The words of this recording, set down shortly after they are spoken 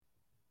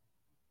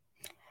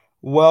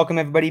Welcome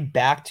everybody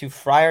back to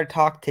Friar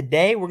Talk.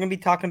 Today we're going to be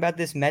talking about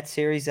this Mets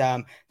series,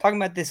 talking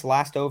about this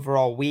last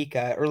overall week.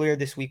 Earlier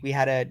this week we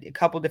had a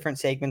couple different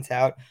segments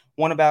out.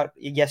 One about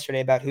yesterday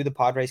about who the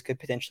Padres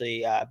could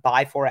potentially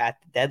buy for at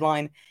the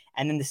deadline,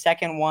 and then the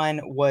second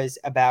one was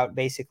about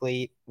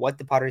basically what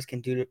the Padres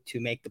can do to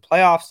make the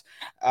playoffs.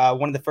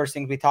 One of the first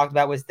things we talked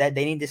about was that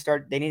they need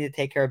to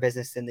take care of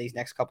business in these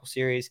next couple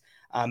series.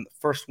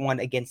 First one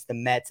against the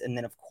Mets, and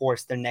then of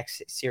course their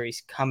next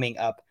series coming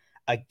up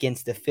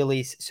against the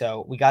Phillies.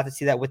 So we got to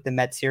see that with the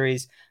Mets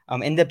series.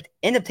 End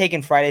up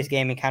taking Friday's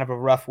game in kind of a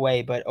rough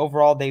way, but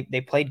overall they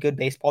played good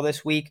baseball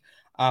this week.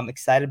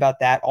 Excited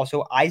about that.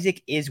 Also,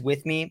 Isaac is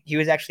with me. He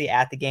was actually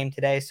at the game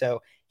today,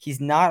 so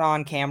he's not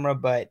on camera,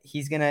 but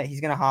he's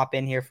gonna hop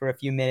in here for a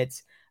few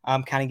minutes,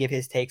 kind of give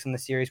his takes on the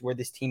series, where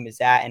this team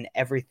is at, and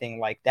everything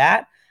like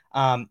that.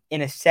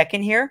 In a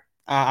second here,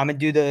 I'm gonna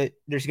do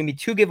There's gonna be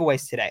two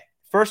giveaways today.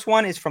 First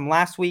one is from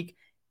last week.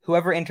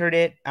 Whoever entered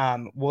it,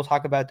 we'll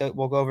talk about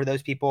we'll go over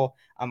those people.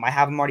 I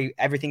have them already.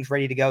 Everything's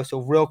ready to go. So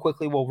real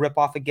quickly, we'll rip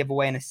off a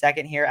giveaway in a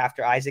second here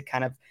after Isaac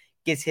kind of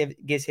gives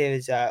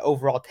his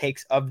overall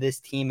takes of this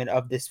team and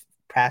of this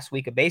past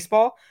week of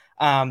baseball.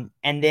 And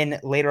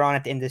then later on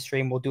at the end of the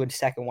stream, we'll do a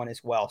second one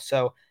as well.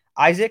 So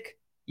Isaac,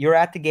 you're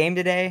at the game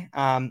today.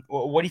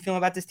 What are you feeling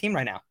about this team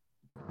right now?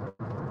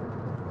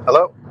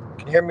 Hello,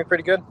 can you hear me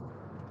pretty good?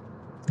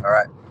 All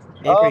right.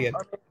 Yeah, pretty good.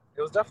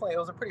 I mean, it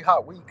was a pretty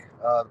hot week.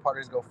 The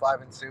Padres go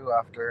 5-2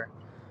 after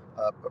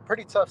a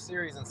pretty tough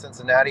series in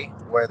Cincinnati,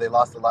 where they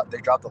lost a lot. They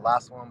dropped the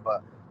last one,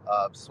 but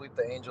sweep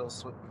the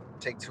Angels,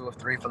 take 2 of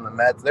 3 from the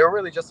Mets. They were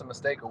really just a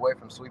mistake away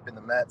from sweeping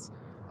the Mets.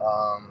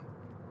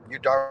 You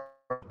Darvish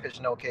pitched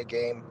an okay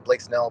game.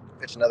 Blake Snell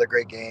pitched another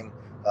great game.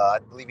 I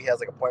believe he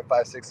has like a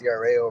 .56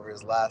 ERA over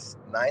his last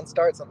 9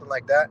 starts, something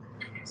like that.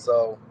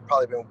 So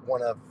probably been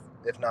one of,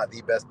 if not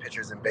the best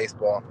pitchers in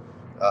baseball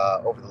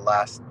over the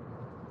last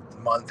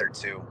month or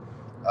two.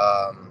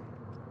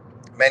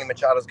 Manny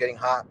Machado's getting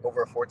hot,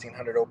 over a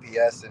 1400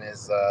 OPS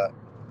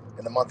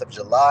in the month of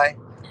July.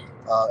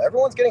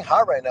 Everyone's getting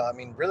hot right now. I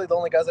mean, really the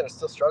only guys that are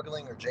still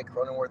struggling are Jake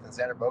Cronenworth and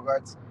Xander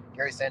Bogaerts.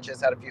 Gary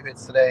Sanchez had a few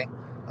hits today.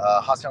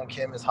 Ha-Seong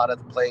Kim is hot at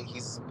the plate.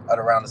 He's at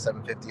around a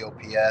 750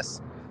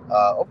 OPS.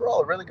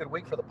 Overall, a really good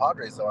week for the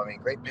Padres, though. I mean,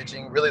 great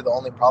pitching. Really, the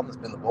only problem has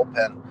been the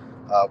bullpen.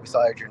 We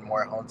saw Adrian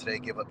Moore at home today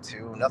give up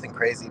 2. Nothing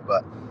crazy,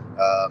 but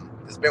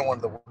it's been one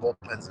of the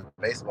bullpens in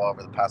baseball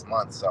over the past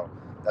month. So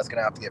that's going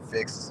to have to get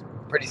fixed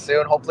pretty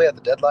soon, hopefully at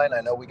the deadline.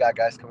 I know we got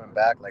guys coming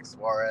back like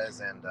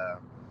Suarez and I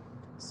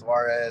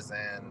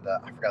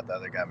forgot the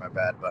other guy, my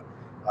bad. But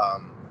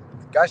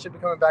guys should be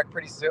coming back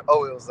pretty soon.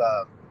 Oh, it was,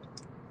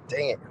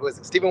 dang it, who is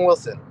it? Steven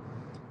Wilson.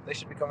 They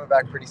should be coming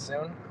back pretty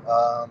soon.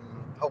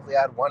 Hopefully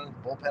add one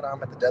bullpen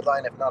arm at the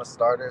deadline, if not a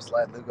starter,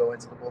 slide Lugo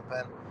into the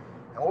bullpen.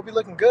 And we'll be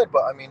looking good,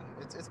 but I mean,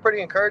 it's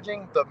pretty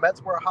encouraging. The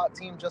Mets were a hot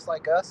team just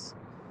like us.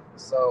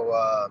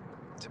 So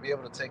to be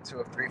able to take 2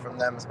 of 3 from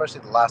them,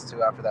 especially the last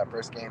 2 after that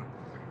first game,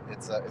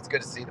 it's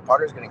good to see. The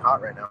Padres getting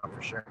hot right now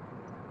for sure.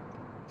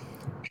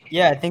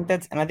 Yeah, I think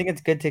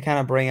it's good to kind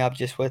of bring up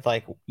just with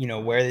like,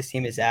 where this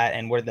team is at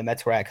and where the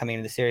Mets were at coming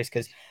into the series.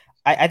 Because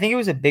I think it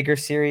was a bigger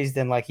series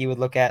than like you would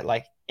look at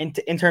like in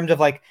terms of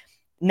like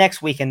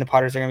next weekend, the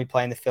Padres are going to be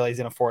playing the Phillies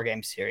in a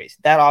 4-game series.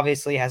 That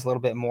obviously has a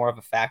little bit more of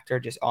a factor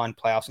just on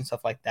playoffs and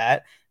stuff like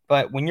that.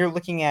 But when you're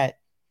looking at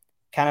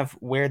kind of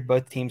where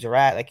both teams are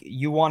at, like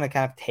you want to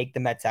kind of take the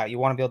Mets out. You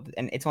want to be able to,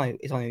 and it's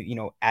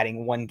only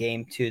adding one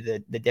game to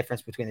the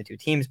difference between the two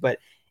teams, but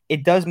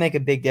it does make a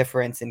big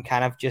difference in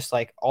kind of just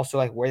like also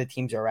like where the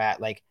teams are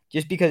at. Like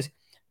just because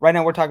right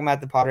now we're talking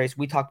about the Padres,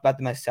 we talked about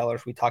them as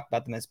sellers, we talked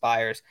about them as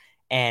buyers,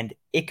 and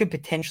it could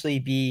potentially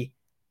be,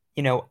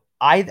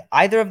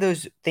 either of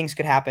those things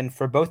could happen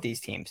for both these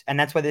teams, and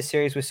that's why this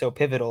series was so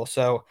pivotal.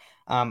 So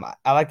I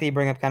like that you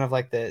bring up kind of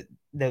like the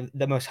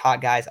most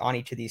hot guys on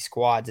each of these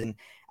squads, and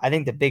I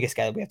think the biggest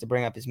guy that we have to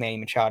bring up is Manny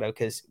Machado,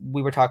 because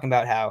we were talking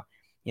about how,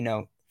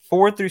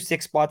 4 through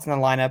 6 spots in the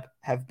lineup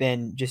have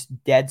been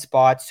just dead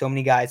spots. So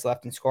many guys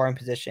left in scoring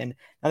position.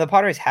 Now, the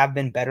Padres have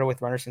been better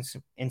with runners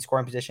in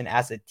scoring position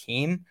as a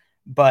team,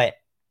 but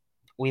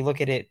we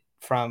look at it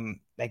from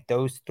like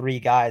those 3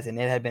 guys, and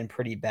it had been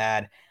pretty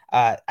bad.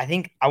 I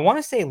think I want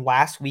to say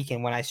last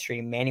weekend when I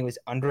streamed, Manny was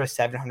under a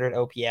 700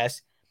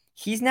 OPS.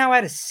 He's now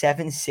at a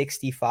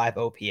 765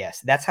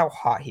 OPS. That's how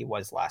hot he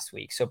was last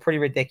week. So pretty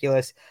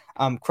ridiculous.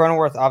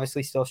 Cronenworth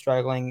obviously still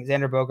struggling.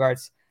 Xander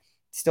Bogaerts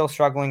still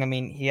struggling. I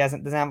mean, he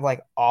doesn't have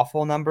like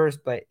awful numbers,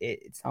 but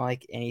it's not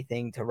like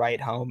anything to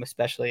write home,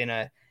 especially in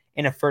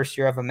a first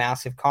year of a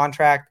massive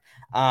contract.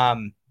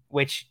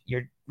 Which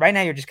you're right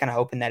now you're just kind of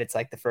hoping that it's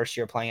like the first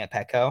year playing at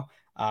Petco.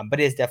 But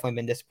it has definitely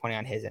been disappointing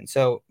on his end.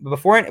 So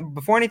before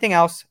anything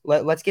else,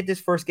 let's get this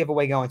first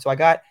giveaway going. So I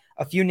got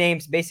a few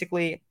names.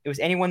 Basically, it was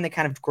anyone that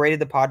kind of graded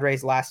the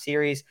Padres last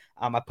series.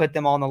 I put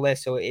them all on the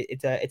list, so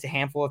it's a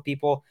handful of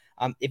people.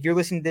 If you're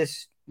listening to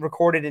this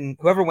recorded, and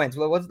whoever wins,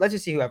 let's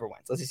just see whoever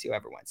wins. Let's just see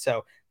whoever wins.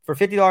 So for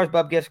 $50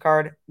 Bub gift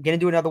card, I'm gonna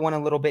do another one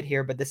a little bit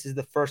here, but this is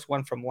the first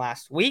one from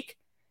last week,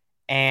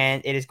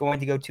 and it is going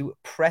to go to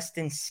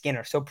Preston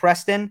Skinner. So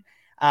Preston,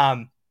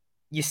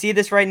 you see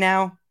this right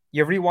now,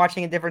 you're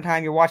rewatching a different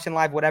time, you're watching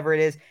live, whatever it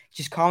is,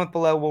 just comment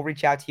below. We'll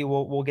reach out to you.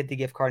 We'll get the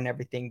gift card and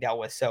everything dealt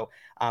with. So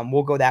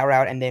we'll go that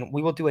route, and then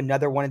we will do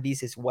another one of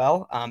these as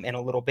well in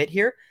a little bit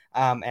here.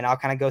 And I'll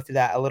kind of go through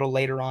that a little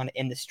later on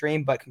in the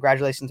stream. But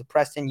congratulations to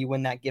Preston, you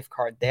win that gift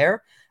card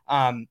there.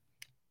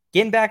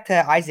 Getting back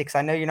to Isaacs,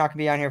 I know you're not going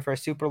to be on here for a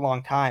super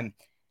long time.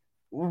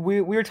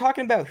 We were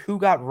talking about who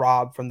got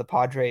robbed from the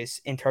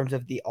Padres in terms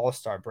of the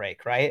All-Star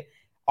break, right?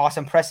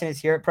 Awesome. Preston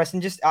is here.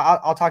 Preston, just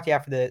I'll talk to you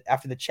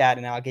after the chat,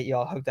 and I'll get you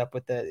all hooked up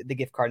with the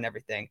gift card and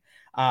everything.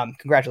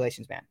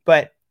 Congratulations, man.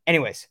 But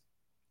anyways,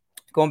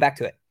 going back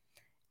to it,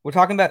 we're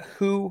talking about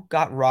who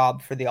got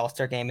robbed for the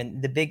All-Star game,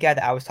 and the big guy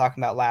that I was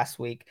talking about last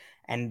week,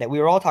 and that we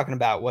were all talking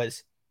about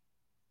was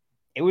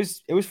it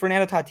was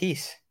Fernando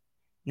Tatis.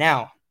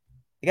 Now,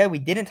 the guy we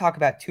didn't talk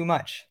about too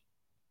much,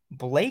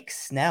 Blake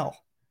Snell.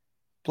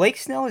 Blake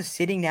Snell is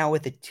sitting now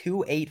with a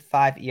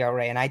 2.85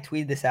 ERA, and I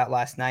tweeted this out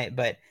last night,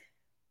 but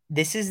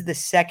this is the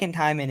second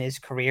time in his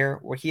career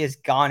where he has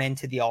gone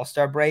into the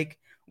All-Star break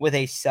with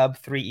a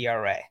sub-3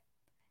 ERA.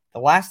 The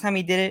last time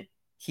he did it,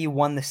 he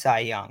won the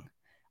Cy Young.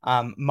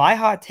 My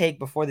hot take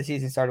before the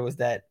season started was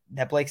that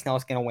Blake Snell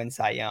is going to win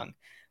Cy Young.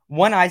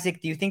 One,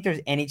 Isaac, do you think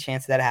there's any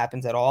chance that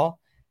happens at all?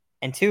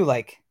 And two,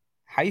 like,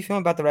 how are you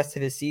feeling about the rest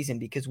of his season?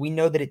 Because we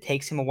know that it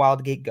takes him a while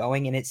to get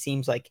going, and it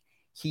seems like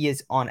he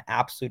is on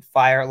absolute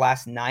fire.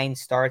 Last 9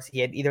 starts, he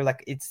had either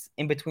like it's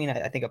in between,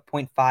 I think, a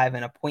 .5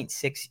 and a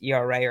 .6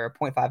 ERA or a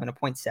 .5 and a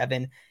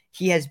 .7.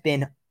 He has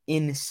been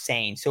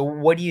insane. So,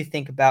 what do you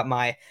think about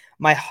my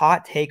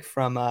hot take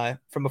from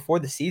before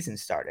the season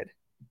started?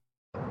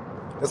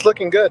 It's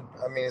looking good.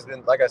 I mean, he's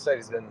been, like I said,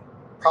 he's been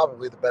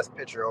probably the best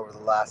pitcher over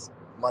the last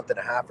month and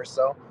a half or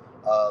so.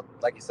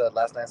 Like you said,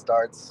 last 9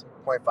 starts,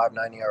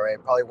 .59 ERA,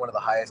 probably one of the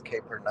highest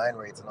K per 9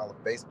 rates in all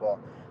of baseball.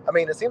 I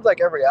mean, it seems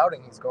like every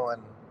outing he's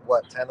going,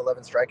 10,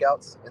 11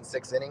 strikeouts in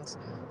 6 innings.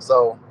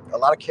 So a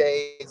lot of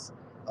Ks.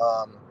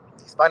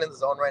 He's finding the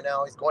zone right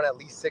now. He's going at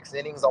least 6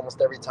 innings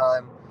almost every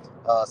time.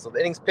 So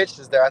the innings pitched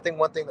is there. I think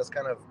one thing that's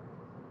kind of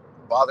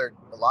bothered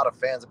a lot of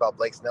fans about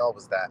Blake Snell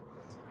was that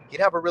he'd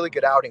have a really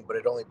good outing, but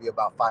it'd only be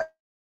about 5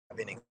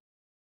 innings,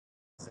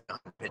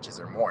 pitches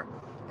or more.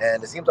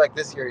 And it seems like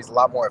this year he's a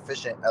lot more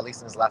efficient. At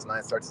least in his last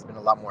 9 starts, he's been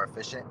a lot more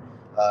efficient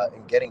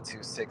in getting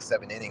to 6,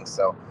 7 innings.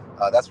 So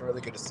that's been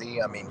really good to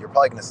see. I mean, you're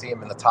probably going to see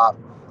him in the top.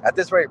 At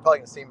this rate, you're probably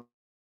going to see him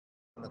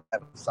in the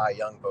Cy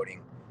Young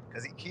voting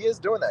because he is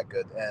doing that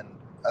good. And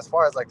as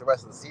far as like the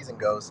rest of the season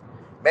goes,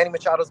 Manny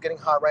Machado's getting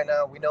hot right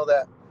now. We know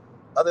that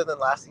other than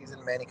last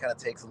season, Manny kind of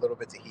takes a little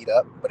bit to heat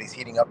up, but he's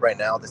heating up right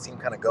now. This team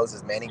kind of goes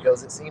as Manny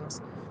goes, it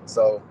seems.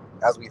 So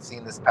as we've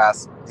seen these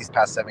past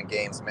 7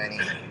 games, Manny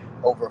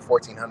over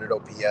 1,400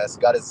 OPS,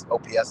 got his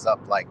OPS up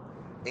like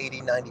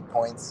 80, 90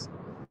 points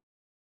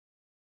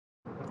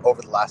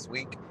over the last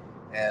week.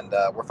 And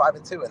we're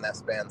 5-2 in that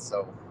span.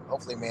 So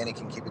hopefully Manny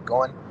can keep it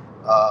going.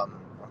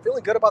 I'm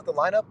feeling good about the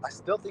lineup. I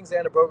still think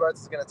Xander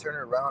Bogaerts is going to turn it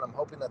around. I'm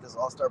hoping that this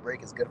All-Star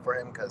break is good for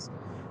him because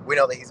we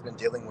know that he's been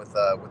dealing with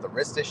a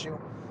wrist issue.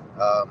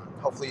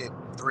 Hopefully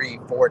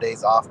 3-4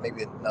 days off,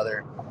 maybe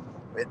another.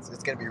 It's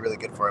going to be really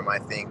good for him, I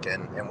think,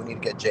 and we need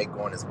to get Jake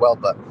going as well.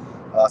 But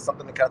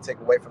something to kind of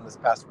take away from this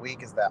past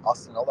week is that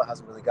Austin Nola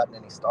hasn't really gotten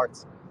any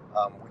starts.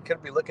 We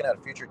could be looking at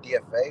a future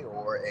DFA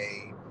or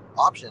a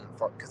option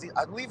for, because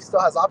I believe he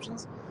still has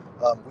options.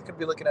 We could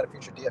be looking at a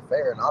future DFA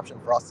or an option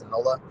for Austin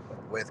Nola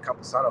with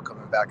Campusano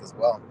coming back as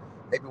well.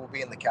 Maybe we'll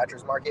be in the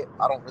catcher's market.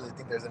 I don't really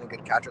think there's any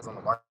good catchers on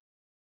the market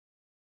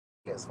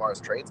as far as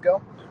trades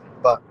go,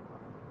 but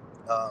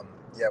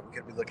yeah, we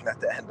could be looking at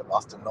the end of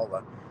Austin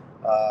Nola.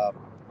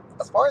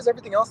 As far as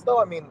everything else,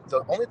 though, I mean,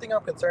 the only thing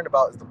I'm concerned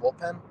about is the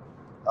bullpen.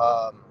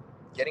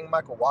 Getting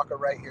Michael Walker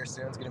right here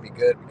soon is going to be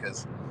good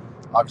because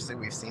obviously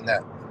we've seen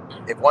that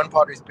if one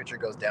Padres pitcher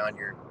goes down,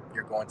 you're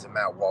going to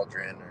Matt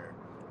Waldron or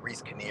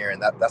Reese Kinnear,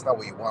 and that's not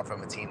what you want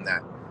from a team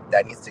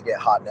that needs to get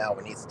hot now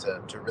and needs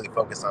to really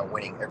focus on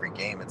winning every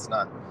game. It's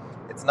not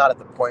at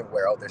the point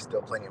where there's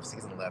still plenty of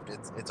season left.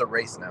 It's a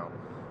race now,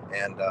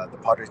 and the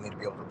Padres need to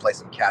be able to play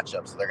some catch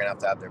up. So they're gonna have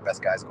to have their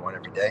best guys going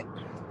every day.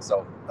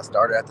 So a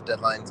starter at the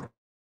deadline is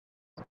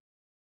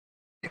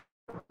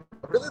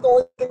really the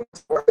only thing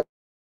to worry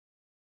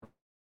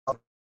about.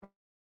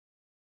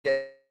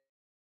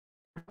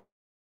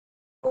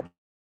 But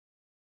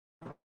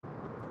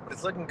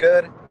it's looking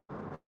good.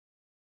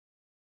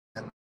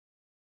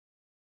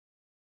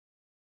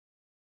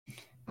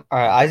 All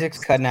right, Isaac's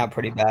cutting out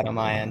pretty bad on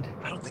my end.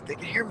 I don't think they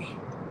can hear me.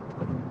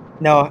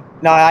 No,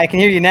 I can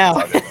hear you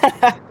now.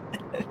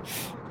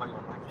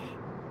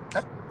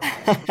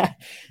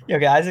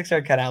 Okay, Isaac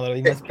started cutting out a little.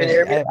 You must Can you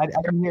hear me? I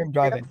can hear him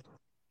driving.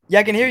 Yeah,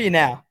 I can hear you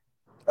now.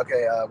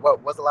 Okay,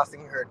 what was the last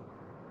thing you heard?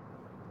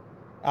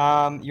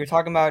 You're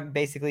talking about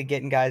basically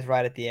getting guys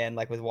right at the end,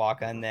 like with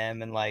Waka and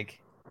them, and like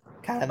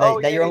kind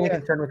of that you're only Yeah.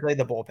 concerned with really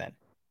the bullpen.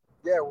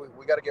 Yeah,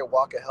 we got to get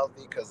Waka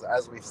healthy because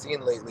as we've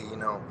seen lately,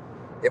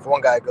 if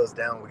one guy goes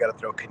down, we got to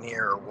throw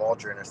Kinnear or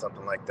Waldron or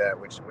something like that,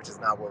 which is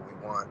not what we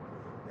want.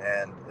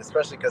 And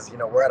especially because,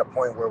 we're at a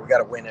point where we got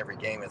to win every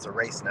game. It's a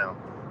race now.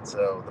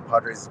 So the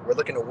Padres, we're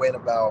looking to win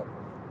about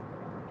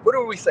what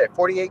do we say?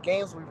 48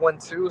 games. We've won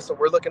two, so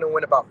we're looking to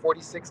win about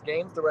 46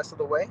 games the rest of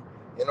the way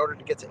in order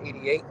to get to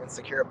 88 and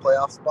secure a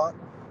playoff spot.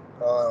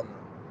 Um,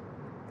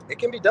 it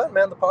can be done,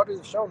 man. The Padres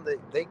have shown that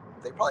they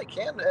probably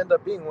can end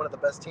up being one of the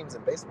best teams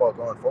in baseball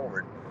going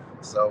forward.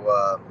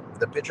 So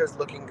the pitcher's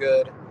looking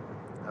good.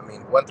 I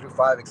mean, 1 through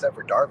 5, except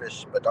for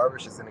Darvish, but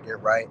Darvish is going to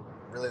get right.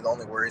 Really, the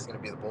only worry is going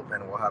to be the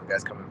bullpen. We'll have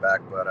guys coming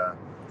back, but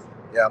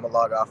yeah, I'm gonna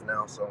log off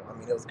now. So I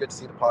mean, it was good to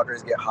see the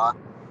Padres get hot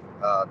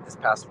this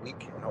past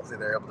week, and hopefully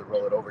they're able to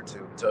roll it over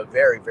to a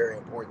very, very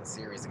important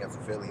series against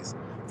the Phillies.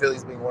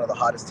 Phillies being one of the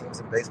hottest teams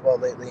in baseball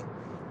lately,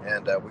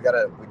 and we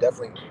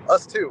definitely,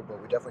 us too,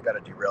 but we definitely got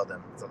to derail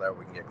them so that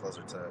we can get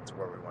closer to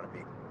where we want to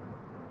be.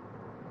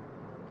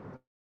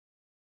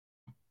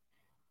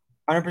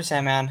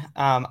 100%, man.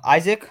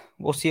 Isaac,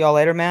 we'll see y'all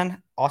later,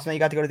 man. Awesome that you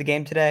got to go to the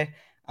game today.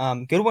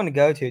 Good one to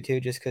go to too,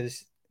 just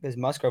because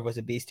Musgrove was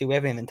a beast too. We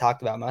haven't even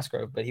talked about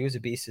Musgrove, but he was a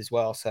beast as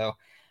well. So,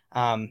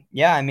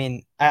 yeah, I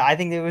mean, I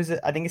think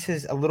I think this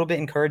is a little bit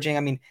encouraging. I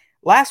mean,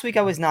 last week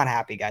I was not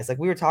happy, guys. Like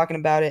we were talking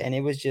about it, and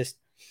it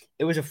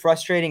was a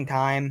frustrating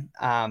time.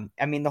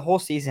 I mean, the whole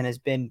season has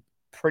been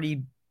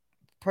pretty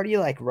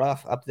like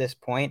rough up to this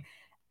point.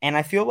 And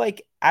I feel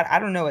like I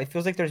don't know, it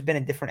feels like there's been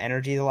a different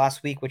energy the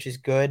last week, which is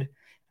good.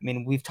 I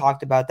mean, we've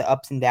talked about the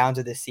ups and downs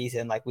of this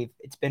season. Like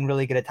it's been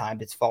really good at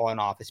times. It's fallen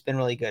off. It's been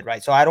really good,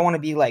 right? So I don't want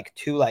to be like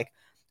too like,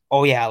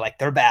 oh yeah, like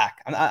they're back.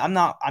 I'm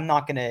not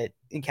gonna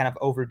kind of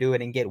overdo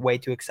it and get way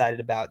too excited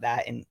about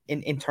that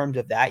in terms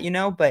of that, you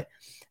know. But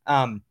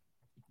um,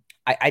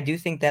 I do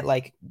think that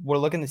like we're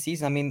looking the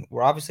season. I mean,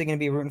 we're obviously going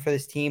to be rooting for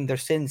this team. They're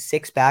sitting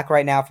six back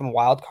right now from a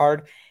wild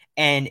card.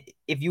 And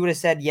if you would have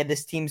said, yeah,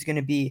 this team's going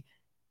to be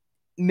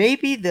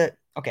maybe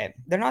okay,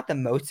 they're not the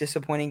most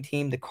disappointing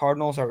team. The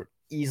Cardinals are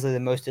easily the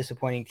most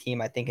disappointing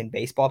team, I think, in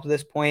baseball to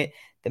this point.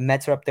 The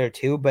Mets are up there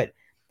too, but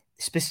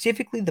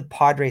specifically the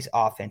Padres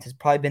offense has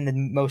probably been the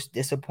most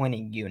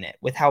disappointing unit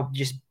with how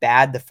just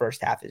bad the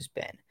first half has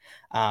been.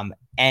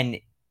 And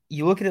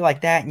you look at it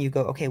like that and you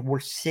go, okay, we're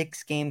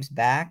 6 games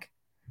back.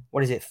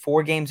 What is it?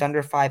 4 games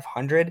under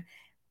 500.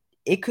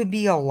 It could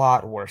be a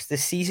lot worse. The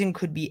season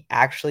could be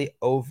actually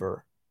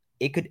over.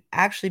 It could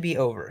actually be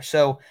over.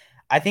 So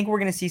I think we're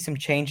going to see some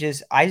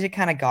changes. Isaac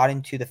kind of got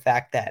into the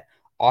fact that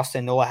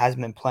Austin Nola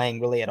hasn't been playing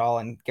really at all,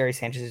 and Gary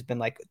Sanchez has been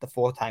like the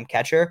full time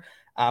catcher,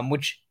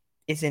 which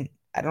isn't,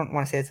 I don't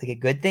want to say it's like a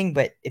good thing,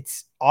 but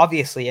it's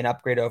obviously an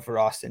upgrade over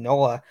Austin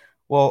Nola.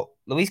 Well,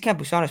 Luis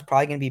Campusano is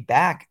probably going to be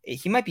back.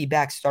 He might be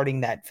back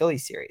starting that Philly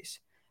series,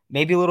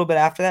 maybe a little bit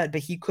after that,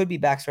 but he could be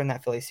back starting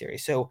that Philly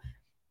series. So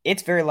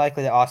it's very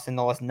likely that Austin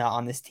Nola is not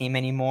on this team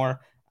anymore.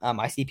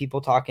 I see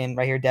people talking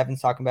right here. Devin's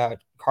talking about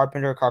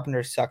Carpenter.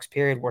 Carpenter sucks.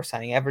 Period. Worst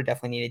signing ever.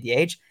 Definitely need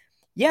a DH.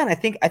 Yeah, and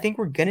I think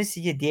we're gonna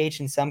see a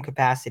DH in some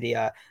capacity.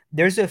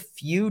 There's a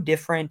few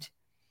different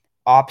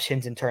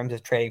options in terms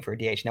of trading for a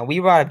DH. Now we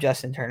brought up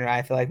Justin Turner.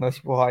 I feel like most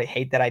people already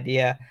hate that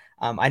idea.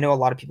 I know a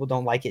lot of people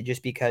don't like it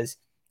just because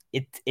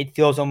it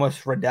feels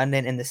almost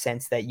redundant in the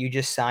sense that you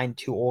just signed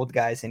 2 old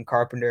guys in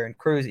Carpenter and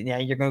Cruz, and yeah,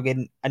 you're going to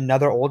get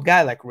another old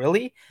guy. Like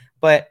really,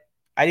 but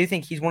I do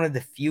think he's one of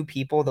the few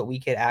people that we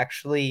could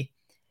actually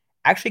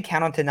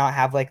count on to not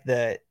have like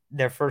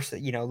their first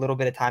little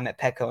bit of time at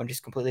Petco and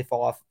just completely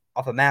fall off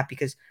a map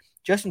because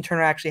Justin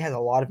Turner actually has a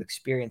lot of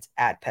experience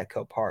at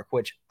Petco Park,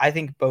 which I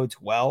think bodes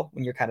well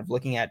when you're kind of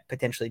looking at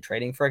potentially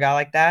trading for a guy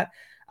like that.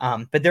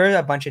 But there are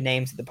a bunch of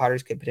names that the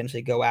Padres could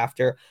potentially go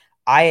after.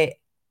 I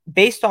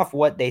Based off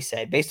what they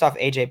said, based off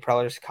AJ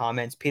Preller's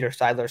comments, Peter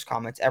Seidler's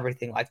comments,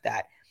 everything like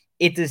that,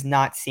 it does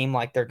not seem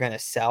like they're going to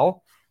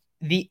sell.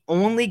 The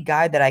only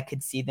guy that I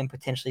could see them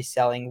potentially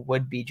selling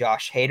would be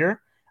Josh Hader,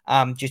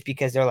 just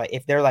because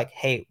if they're like,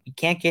 hey, we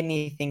can't get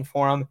anything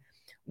for him,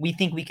 we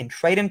think we can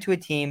trade him to a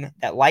team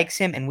that likes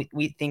him, and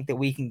we think that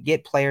we can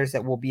get players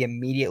that will be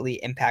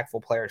immediately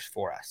impactful players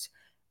for us.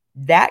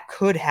 That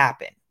could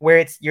happen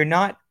where you're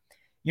not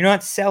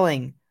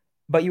selling,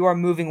 but you are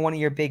moving one of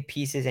your big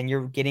pieces and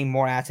you're getting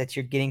more assets,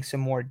 you're getting some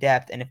more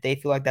depth. And if they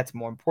feel like that's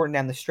more important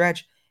down the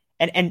stretch,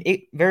 and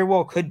it very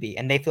well could be,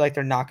 and they feel like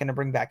they're not going to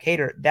bring back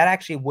Hater, that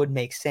actually would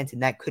make sense.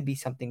 And that could be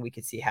something we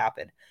could see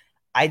happen.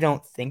 I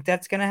don't think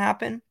that's going to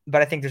happen,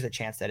 but I think there's a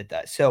chance that it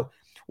does. So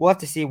we'll have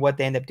to see what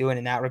they end up doing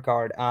in that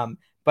regard.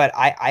 But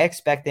I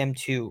expect them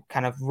to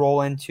kind of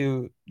roll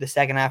into the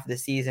second half of the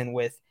season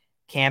with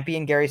Campy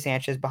and Gary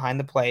Sanchez behind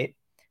the plate,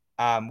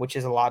 which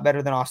is a lot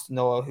better than Austin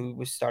Nola, who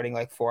was starting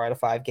like 4 out of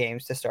 5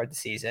 games to start the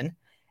season.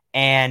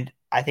 And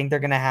I think they're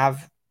going to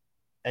have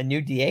a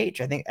new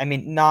DH. I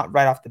mean, not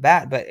right off the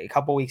bat, but a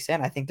couple weeks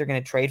in, I think they're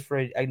going to trade for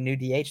a new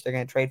DH. They're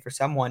going to trade for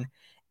someone.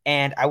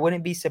 And I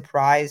wouldn't be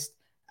surprised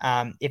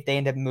if they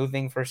end up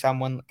moving for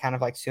someone kind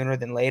of like sooner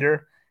than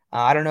later.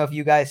 I don't know if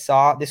you guys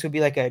saw, this would be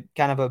like a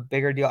kind of a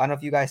bigger deal. I don't know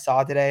if you guys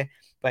saw today,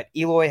 but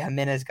Eloy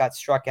Jimenez got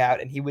struck out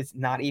and he was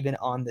not even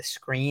on the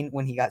screen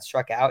when he got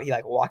struck out. He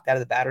like walked out of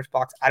the batter's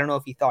box. I don't know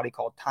if he thought he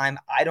called time.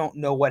 I don't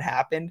know what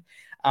happened.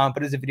 But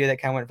it was a video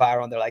that kind of went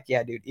viral and they're like,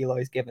 yeah, dude,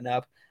 Eloy's given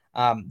up.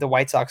 The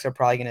White Sox are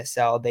probably going to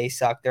sell. They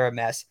suck. They're a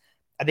mess.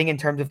 I think in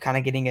terms of kind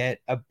of getting a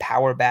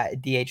power bat, a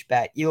DH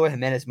bat, Eloy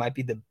Jimenez might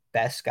be the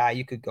best guy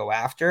you could go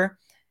after.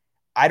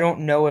 I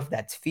don't know if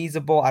that's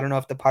feasible. I don't know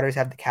if the Padres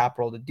have the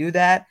capital to do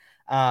that.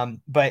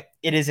 But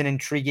it is an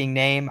intriguing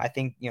name. I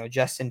think,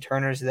 Justin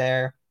Turner's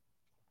there.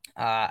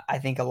 I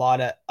think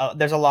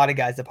there's a lot of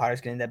guys the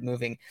Padres can end up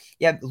moving.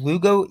 Yeah,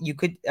 Lugo, you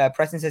could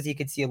Preston says he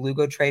could see a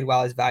Lugo trade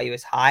while his value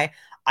is high.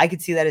 I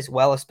could see that as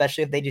well,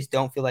 especially if they just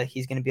don't feel like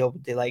he's going to be able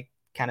to like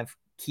kind of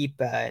keep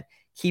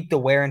the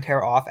wear and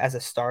tear off as a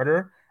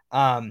starter.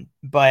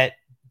 But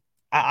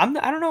I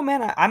don't know,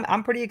 man.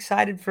 I'm pretty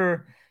excited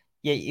for.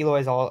 Yeah,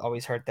 Eloy's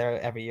always hurt there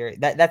every year.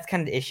 That's kind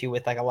of the issue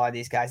with like a lot of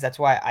these guys. That's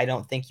why I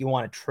don't think you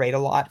want to trade a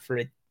lot for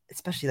it,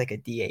 especially like a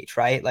DH,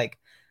 right? Like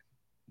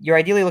you're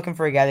ideally looking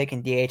for a guy that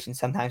can DH and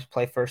sometimes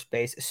play first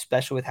base,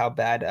 especially with how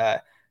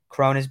bad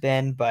Crone has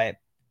been. But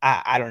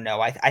I don't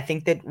know. I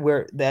think that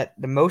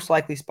the most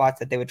likely spots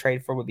that they would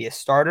trade for would be a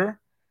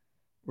starter,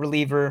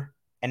 reliever,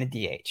 and a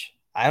DH.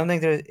 I don't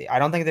think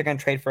they're going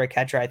to trade for a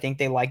catcher. I think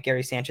they like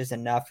Gary Sanchez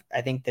enough.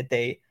 I think that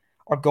they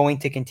are going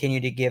to continue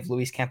to give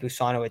Luis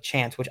Campusano a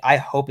chance, which I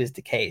hope is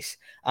the case.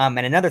 And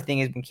another thing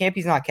is when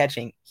Campy's not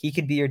catching, he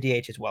could be your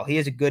DH as well. He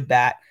is a good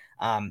bat.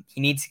 He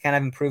needs to kind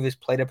of improve his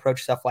plate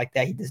approach, stuff like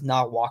that. He does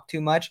not walk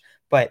too much,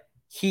 but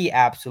he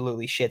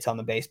absolutely shits on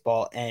the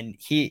baseball, and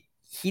he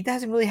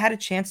hasn't really had a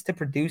chance to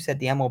produce at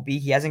the MLB.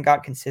 He hasn't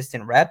got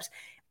consistent reps.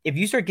 If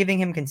you start giving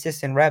him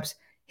consistent reps,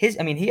 he's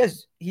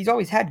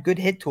always had good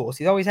hit tools.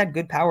 He's always had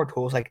good power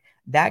tools. Like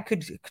that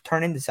could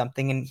turn into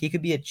something, and he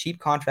could be a cheap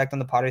contract on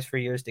the Padres for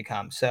years to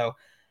come. So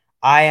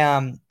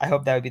I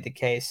hope that would be the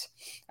case.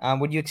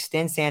 Would you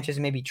extend Sanchez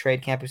and maybe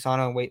trade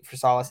Campusano and wait for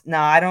Salas? No,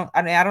 I don't.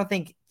 I don't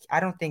think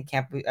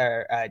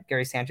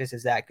Gary Sanchez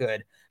is that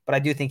good, but I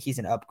do think he's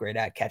an upgrade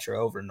at catcher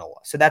over Nola.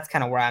 So that's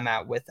kind of where I'm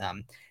at with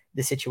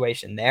the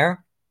situation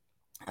there.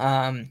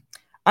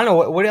 I don't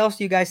know what else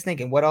do you guys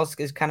thinking? What else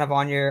is kind of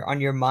on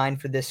your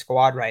mind for this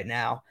squad right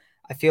now?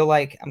 I feel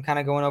like I'm kind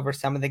of going over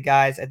some of the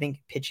guys. I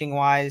think pitching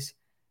wise,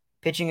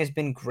 pitching has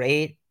been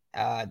great.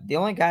 The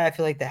only guy I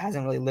feel like that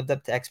hasn't really lived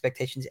up to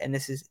expectations, and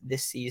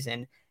this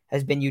season,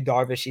 has been Yu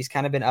Darvish. He's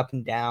kind of been up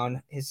and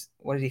down.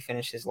 What did he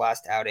finish his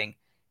last outing?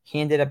 He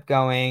ended up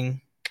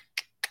going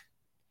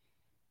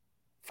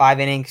 5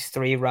 innings,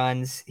 3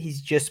 runs.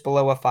 He's just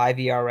below a 5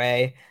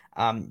 ERA.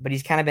 But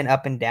he's kind of been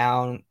up and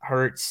down,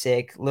 hurt,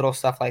 sick, little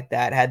stuff like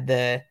that. Had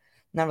the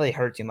not really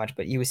hurt too much,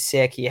 but he was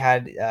sick. He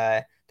had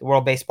the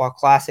World Baseball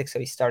Classic, so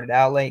he started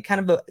out late.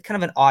 Kind of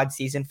an odd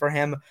season for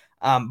him.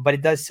 But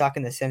it does suck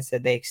in the sense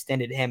that they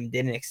extended him,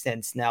 didn't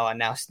extend Snell, and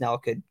now Snell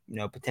could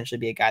potentially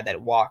be a guy that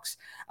walks,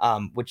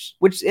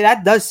 which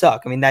that does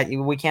suck. I mean that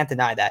we can't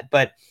deny that,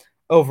 but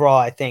overall,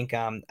 I think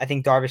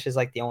Darvish is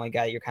like the only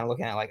guy you're kind of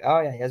looking at like, oh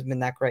yeah, he hasn't been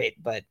that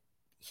great, but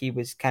he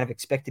was kind of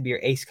expected to be your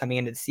ace coming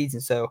into the season.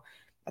 So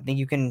I think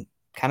you can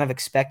kind of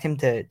expect him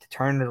to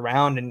turn it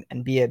around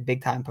and be a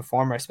big time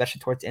performer, especially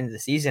towards the end of the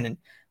season. And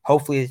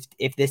hopefully,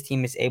 if this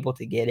team is able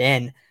to get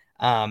in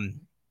the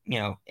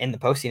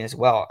postseason as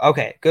well.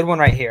 Okay, good one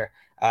right here.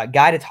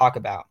 Guy to talk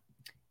about.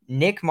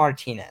 Nick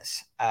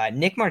Martinez.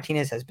 Nick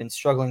Martinez has been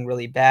struggling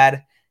really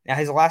bad. Now,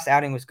 his last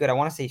outing was good. I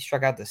want to say he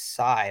struck out the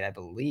side, I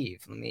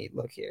believe. Let me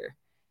look here.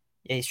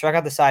 Yeah, he struck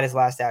out the side his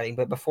last outing,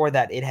 but before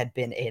that, it had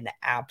been an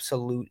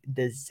absolute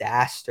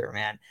disaster,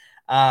 man.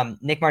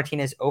 Nick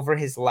Martinez, over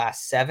his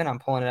last 7, I'm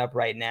pulling it up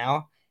right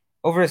now.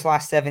 Over his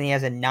last 7, he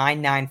has a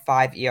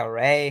 9.95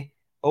 ERA.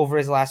 Over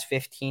his last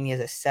 15, he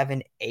has a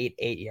 7.88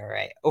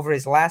 ERA. Over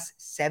his last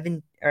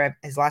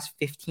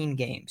 15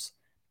 games,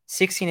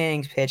 16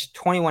 innings pitched,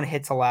 21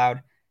 hits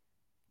allowed,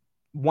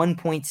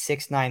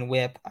 1.69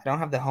 whip. I don't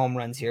have the home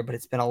runs here, but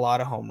it's been a lot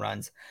of home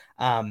runs.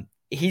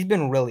 He's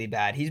been really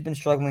bad. He's been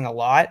struggling a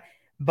lot,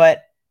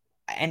 but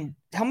and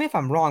tell me if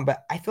I'm wrong,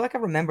 but I feel like I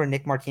remember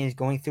Nick Martinez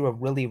going through a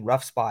really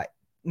rough spot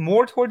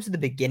more towards the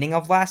beginning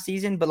of last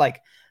season, but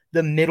like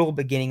the middle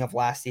beginning of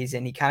last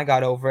season, he kind of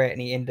got over it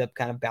and he ended up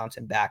kind of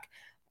bouncing back.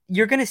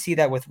 You're going to see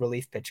that with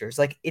relief pitchers.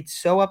 Like it's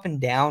so up and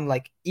down,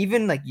 like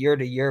even like year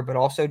to year, but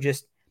also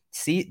just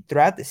see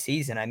throughout the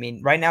season. I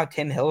mean, right now,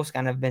 Tim Hill's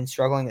kind of been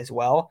struggling as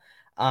well.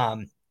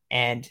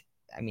 And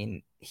I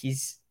mean,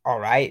 he's all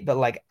right, but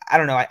like, I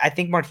don't know. I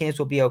think Martinez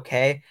will be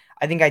okay.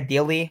 I think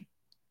ideally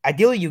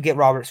you get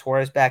Robert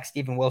Suarez back,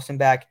 Steven Wilson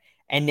back,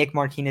 and Nick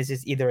Martinez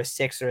is either a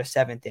 6th or a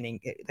 7th inning,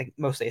 like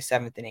mostly a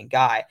 7th inning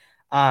guy.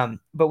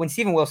 But when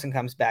Steven Wilson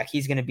comes back,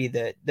 he's going to be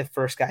the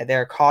first guy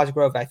there.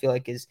 Cosgrove, I feel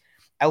like, is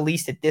at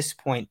least at this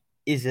point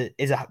is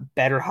a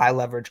better high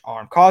leverage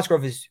arm.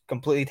 Cosgrove is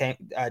completely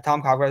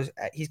Tom Cosgrove.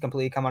 He's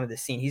completely come onto the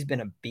scene. He's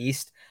been a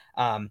beast.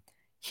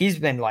 He's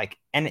been like,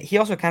 and he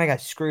also kind of got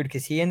screwed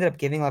because he ended up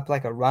giving up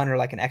like a run or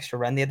like an extra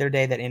run the other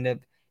day that ended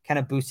up kind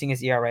of boosting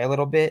his ERA a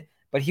little bit.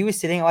 But he was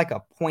sitting at like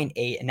a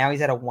 0.8 and now he's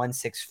at a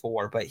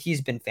 1.64. But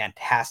he's been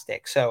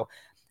fantastic. So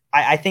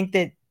I think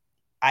that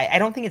I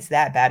don't think it's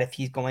that bad if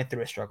he's going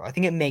through a struggle. I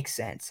think it makes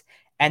sense.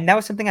 And that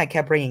was something I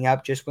kept bringing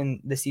up just when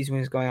the season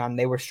was going on.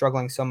 They were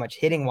struggling so much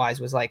hitting wise,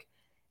 was like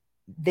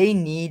they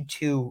need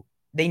to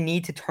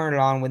turn it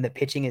on when the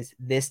pitching is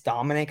this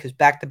dominant, because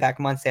back-to-back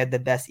months they had the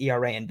best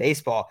ERA in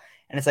baseball.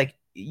 And it's like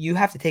you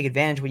have to take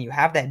advantage when you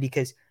have that,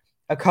 because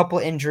a couple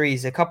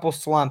injuries, a couple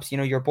slumps,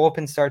 your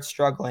bullpen starts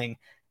struggling.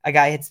 A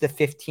guy hits the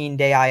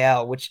 15-day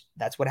IL, which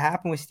that's what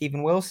happened with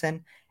Steven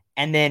Wilson.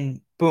 And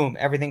then boom,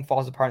 everything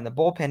falls apart in the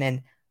bullpen.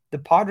 And the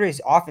Padres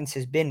offense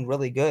has been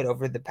really good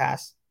over the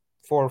past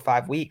 4 or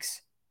 5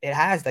 weeks. It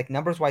has, like,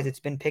 numbers wise, it's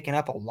been picking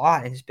up a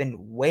lot and it's been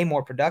way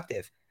more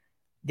productive.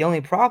 The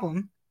only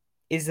problem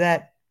is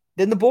that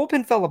then the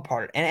bullpen fell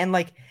apart. And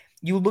like,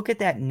 you look at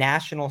that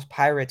Nationals,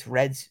 Pirates,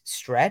 Reds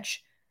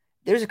stretch,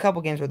 there's a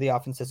couple games where the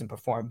offense doesn't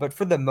perform, but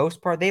for the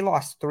most part, they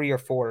lost 3 or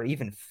 4 or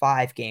even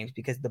 5 games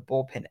because the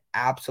bullpen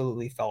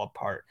absolutely fell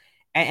apart.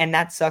 And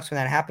that sucks when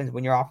that happens,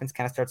 when your offense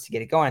kind of starts to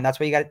get it going. And that's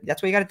why you got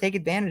to take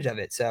advantage of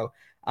it. So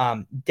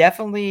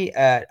definitely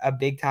a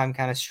big time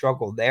kind of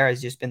struggle there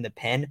has just been the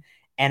pen.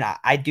 And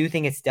I do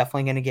think it's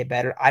definitely going to get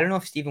better. I don't know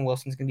if Steven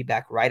Wilson's going to be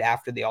back right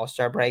after the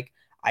All-Star break.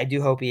 I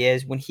do hope he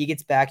is. When he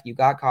gets back, you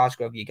got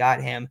Cosgrove, you got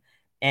him.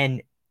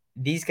 And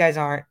these guys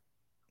aren't.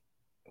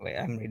 Wait,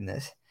 I'm reading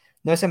this.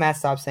 Notice Matt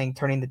stopped saying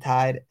turning the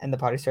tide and the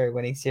Padres started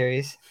winning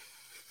series.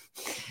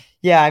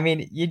 Yeah, I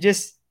mean,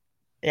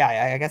 yeah,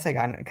 I guess I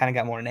kind of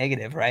got more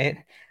negative, right?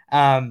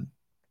 Um,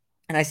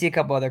 and I see a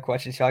couple other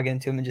questions, so I'll get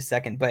into them in just a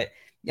second. But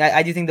yeah,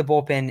 I do think the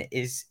bullpen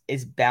is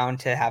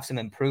bound to have some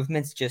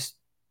improvements. Just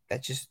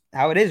that's just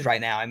how it is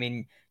right now. I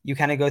mean, you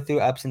kind of go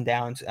through ups and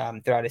downs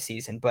throughout a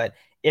season, but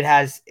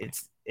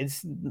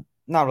it's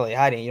not really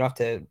hiding. You don't have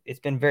to. It's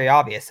been very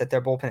obvious that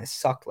their bullpen has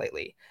sucked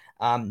lately.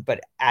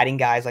 But adding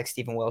guys like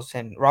Steven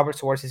Wilson, Robert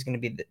Suarez is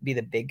going to be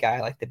the big guy,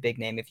 like the big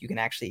name. If you can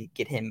actually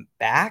get him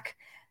back,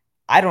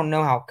 I don't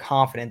know how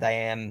confident I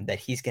am that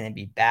he's going to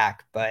be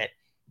back, but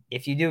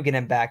if you do get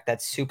him back,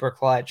 that's super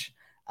clutch.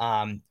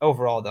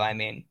 Overall, though, I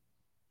mean,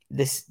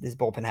 this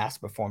bullpen has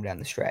to perform down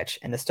the stretch,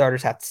 and the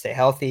starters have to stay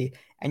healthy.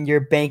 And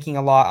you're banking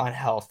a lot on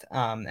health.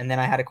 And then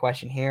I had a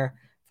question here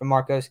from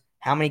Marcos: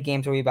 how many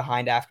games are we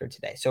behind after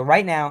today? So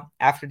right now,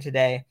 after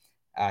today,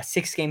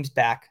 6 games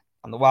back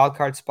on the wild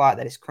card spot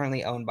that is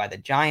currently owned by the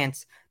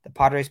Giants. The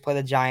Padres play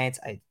the Giants.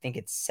 I think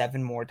it's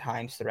 7 more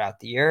times throughout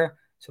the year,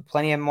 so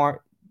plenty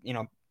more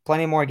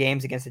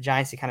games against the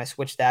Giants to kind of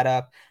switch that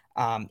up.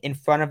 In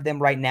front of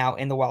them right now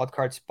in the wild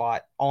card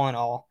spot, all in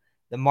all,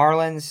 the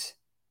Marlins,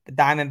 the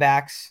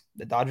Diamondbacks,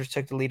 the Dodgers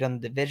took the lead on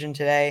the division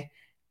today.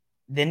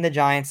 Then the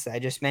Giants, I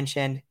just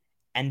mentioned,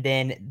 and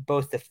then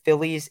both the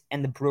Phillies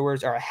and the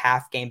Brewers are a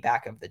half game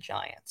back of the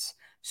Giants.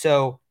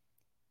 So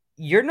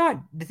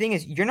the thing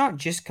is, you're not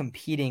just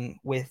competing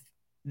with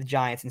the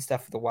Giants and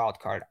stuff for the wild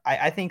card.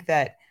 I think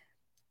the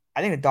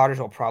Dodgers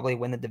will probably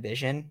win the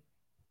division,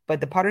 but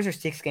the Padres are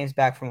 6 games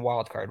back from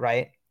wild card,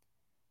 right?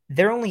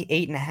 They're only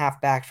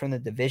 8.5 back from the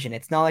division.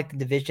 It's not like the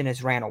division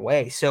has ran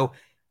away. So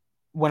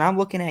when I'm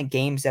looking at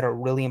games that are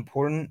really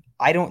important,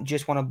 I don't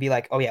just want to be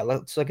like, oh yeah,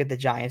 let's look at the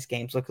Giants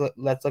games.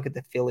 Let's look at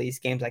the Phillies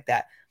games like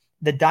that.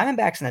 The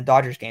Diamondbacks and the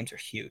Dodgers games are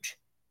huge.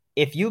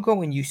 If you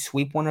go and you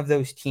sweep one of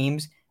those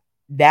teams,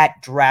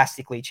 that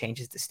drastically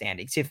changes the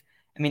standings.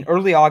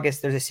 Early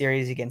August there's a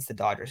series against the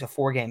Dodgers, a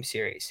 4-game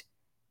series.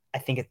 I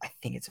think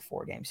it's a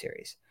 4-game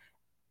series.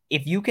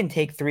 If you can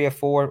take 3 or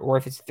 4, or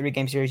if it's a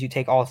 3-game series, you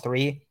take all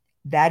three.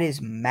 That is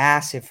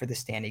massive for the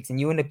standings, and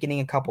you end up getting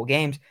a couple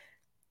games.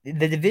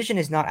 The division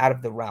is not out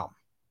of the realm.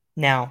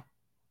 Now,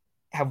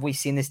 have we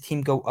seen this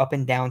team go up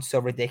and down so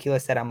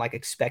ridiculous that I'm like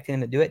expecting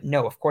them to do it?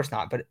 No, of course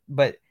not.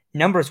 But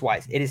numbers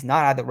wise, it is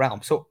not out of the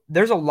realm. So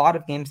there's a lot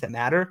of games that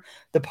matter.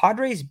 The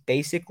Padres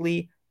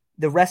basically,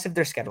 the rest of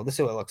their schedule, this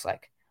is what it looks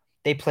like.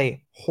 They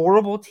play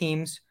horrible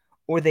teams,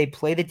 or they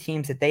play the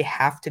teams that they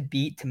have to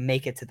beat to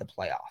make it to the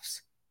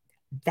playoffs.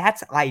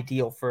 That's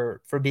ideal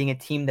for being a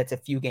team that's a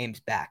few games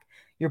back.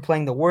 You're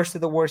playing the worst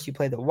of the worst. You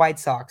play the White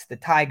Sox, the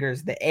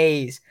Tigers, the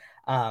A's.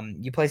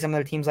 You play some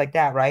other teams like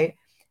that, right?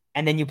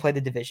 And then you play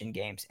the division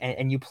games,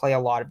 and you play a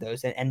lot of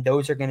those, and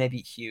those are going to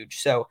be huge.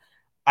 So,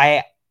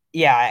 I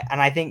yeah,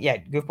 and I think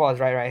Goofball is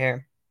right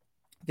here.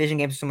 Division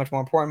games are so much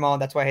more important, Mo.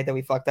 That's why I hate that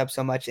we fucked up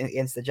so much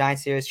against the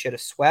Giants series. Should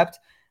have swept.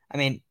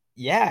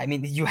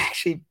 You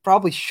actually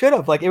probably should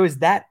have. Like, it was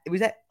that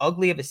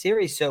ugly of a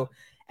series. So,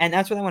 and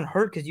that's why that one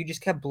hurt, because you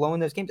just kept blowing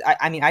those games.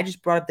 I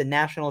just brought up the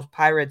Nationals,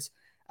 Pirates,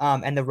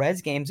 and the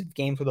Reds games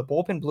where the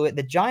bullpen blew it.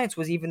 The Giants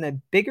was even a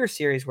bigger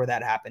series where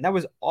that happened. That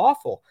was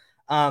awful.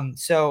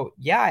 So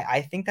yeah,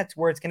 I think that's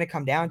where it's going to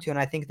come down to. And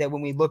I think that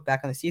when we look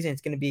back on the season,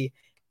 it's going to be,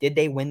 did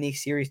they win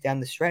these series down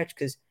the stretch?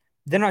 Because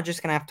they're not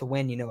just going to have to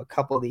win, a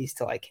couple of these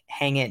to like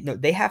hang in. No,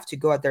 they have to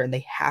go out there and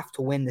they have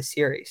to win the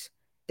series.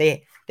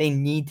 They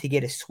need to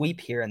get a sweep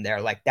here and there.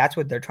 Like, that's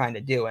what they're trying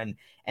to do. And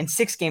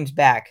 6 games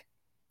back,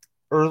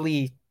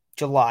 early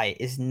July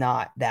is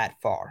not that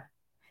far,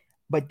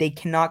 but they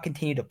cannot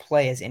continue to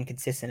play as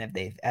inconsistent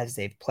as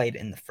they've played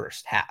in the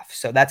first half.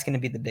 So that's going to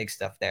be the big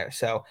stuff there.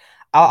 So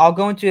I'll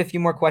go into a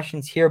few more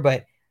questions here,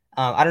 but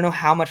I don't know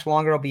how much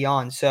longer I'll be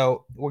on.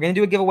 So we're going to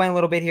do a giveaway in a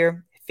little bit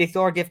here.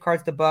 $50 gift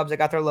cards to Bubs. I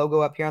got their logo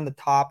up here on the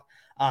top.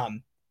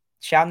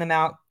 Shouting them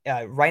out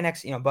right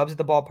next, Bubs at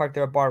the ballpark.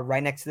 They're a bar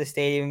right next to the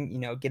stadium.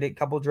 Get a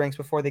couple drinks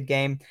before the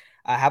game.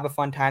 Have a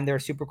fun time. They're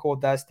super cool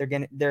with us.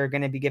 They're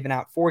gonna be giving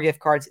out 4 gift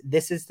cards.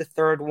 This is the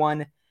third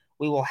one.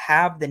 We will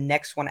have the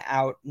next one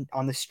out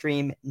on the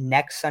stream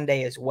next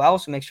Sunday as well.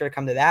 So make sure to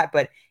come to that.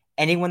 But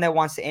anyone that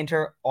wants to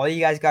enter, all you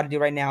guys got to do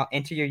right now,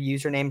 enter your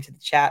username to the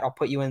chat. I'll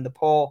put you in the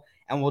poll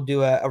and we'll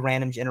do a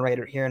random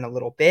generator here in a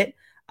little bit.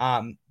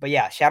 But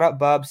yeah, shout out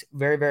Bubs.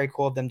 Very, very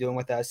cool of them doing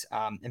with us.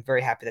 I'm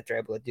very happy that they're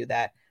able to do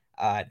that.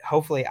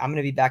 Hopefully, I'm going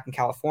to be back in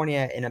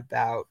California in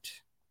about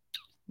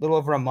a little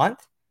over a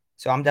month.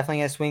 So I'm definitely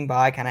going to swing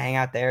by, kind of hang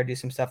out there, do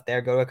some stuff there,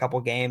 go to a couple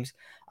games.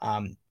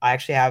 I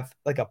actually have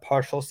like a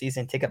partial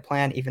season ticket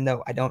plan, even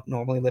though I don't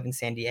normally live in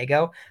San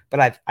Diego,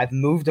 but I've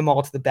moved them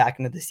all to the back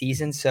end of the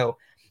season. So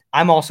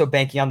I'm also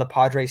banking on the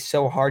Padres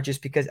so hard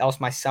just because else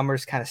my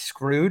summer's kind of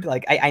screwed.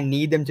 Like I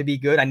need them to be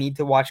good. I need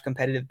to watch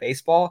competitive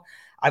baseball.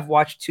 I've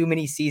watched too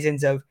many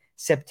seasons of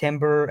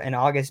September and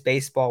August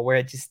baseball where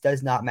it just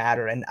does not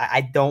matter. And I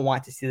don't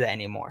want to see that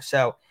anymore.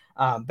 So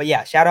but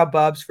yeah, shout out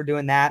Bubs for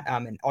doing that.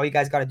 And all you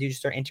guys got to do is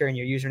start entering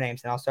your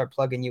usernames, and I'll start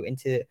plugging you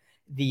into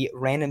the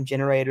random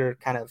generator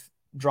kind of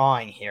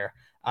drawing here.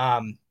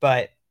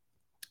 But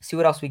see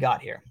what else we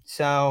got here.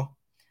 So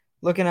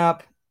looking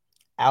up,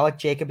 Alec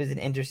Jacob is an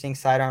interesting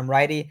sidearm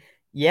righty.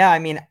 Yeah, I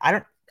mean, I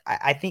don't.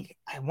 I think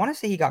I want to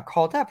say he got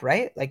called up,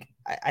 right? Like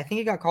I think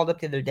he got called up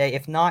the other day.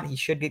 If not, he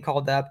should get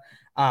called up.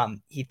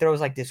 He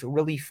throws like this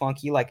really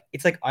funky, like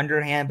it's like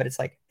underhand, but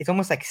it's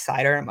almost like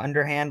sidearm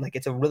underhand. Like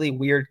it's a really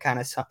weird kind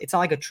of. It's not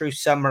like a true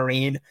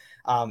submarine.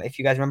 If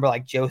you guys remember,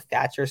 like Joe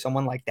Thatcher,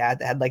 someone like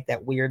that had like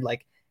that weird,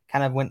 like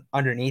kind of went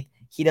underneath.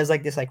 He does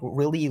like this, like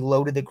really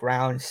low to the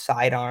ground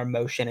sidearm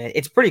motion.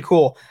 It's pretty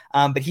cool.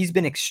 But he's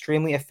been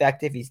extremely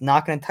effective. He's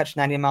not going to touch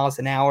 90 miles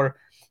an hour.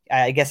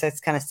 I guess that's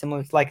kind of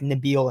similar to like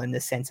Nabil in the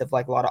sense of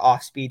like a lot of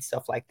off speed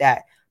stuff like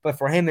that. But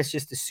for him, it's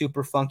just a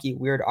super funky,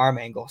 weird arm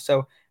angle.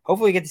 So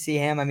hopefully we get to see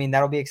him. I mean,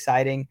 that'll be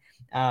exciting.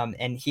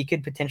 And he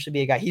could potentially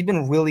be a guy. He's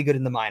been really good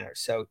in the minors,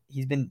 so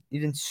he's been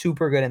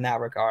super good in that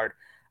regard.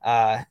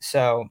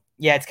 So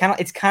yeah, it's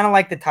kind of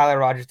like the Tyler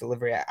Rogers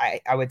delivery.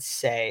 I would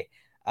say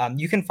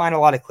you can find a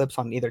lot of clips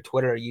on either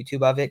Twitter or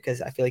YouTube of it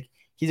because I feel like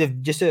he's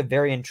just a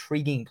very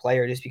intriguing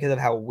player just because of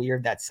how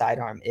weird that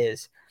sidearm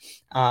is.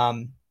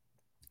 Um,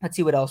 let's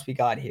see what else we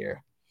got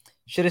here.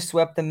 Should have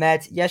swept the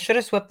Mets. Yeah, should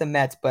have swept the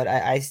Mets, but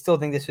I still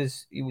think this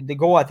was the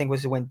goal. I think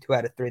was to win 2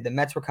 out of 3. The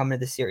Mets were coming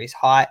to the series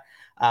hot.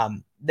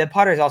 The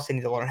Padres also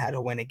need to learn how to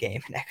win a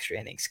game in extra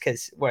innings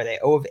because where are they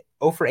 0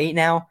 for 8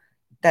 now?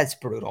 That's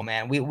brutal,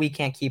 man. We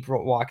can't keep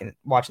watching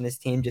this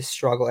team just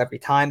struggle every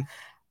time.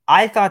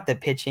 I thought the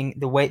pitching,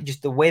 the way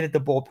that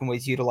the bullpen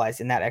was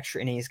utilized in that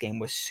extra innings game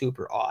was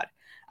super odd.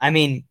 I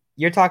mean,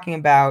 you're talking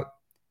about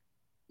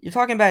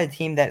a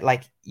team that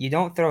like you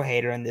don't throw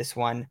Hader in this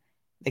one.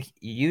 Like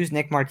you use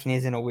Nick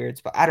Martinez in a weird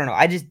spot. I don't know.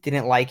 I just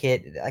didn't like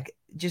it. Like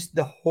just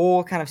the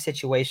whole kind of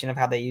situation of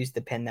how they used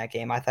the pin that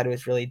game. I thought it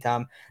was really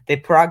dumb. They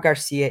brought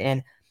Garcia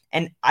in,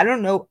 and I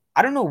don't know.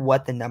 I don't know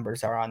what the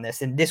numbers are on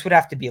this. And this would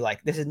have to be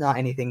like this is not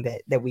anything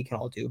that we can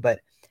all do. But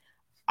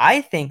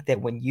I think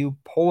that when you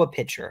pull a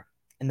pitcher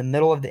in the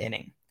middle of the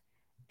inning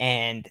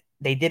and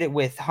they did it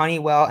with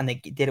Honeywell and they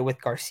did it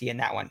with Garcia in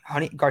that one.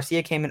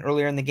 Garcia came in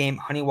earlier in the game.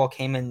 Honeywell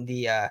came in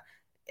the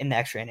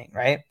extra inning,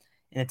 right?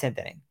 In the 10th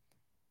inning.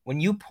 When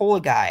you pull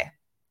a guy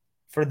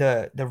for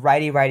the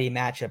righty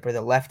matchup or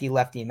the lefty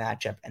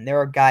matchup, and there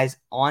are guys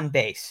on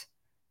base,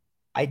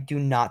 I do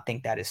not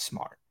think that is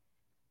smart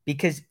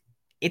because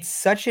it's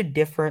such a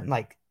different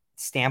like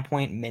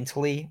standpoint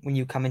mentally when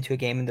you come into a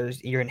game and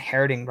you're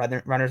inheriting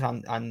runners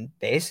on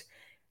base.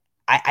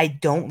 I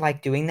don't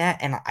like doing that.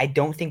 And I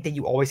don't think that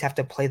you always have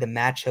to play the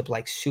matchup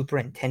like super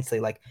intensely.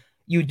 Like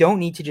you don't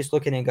need to just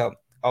look at it and go,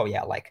 oh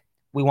yeah, like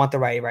we want the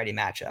righty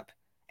matchup.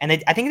 And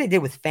I think they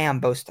did with Pham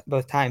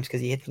both times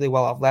because he hits really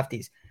well off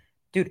lefties.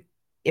 Dude,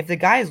 if the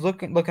guy is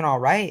looking all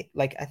right,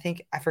 like I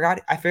think I forgot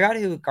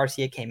who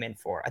Garcia came in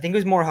for. I think it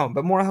was Morahone,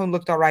 but Morahone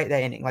looked all right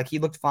that inning. Like he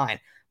looked fine.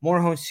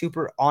 Morahone's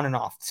super on and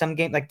off. Some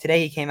game like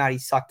today he came out, he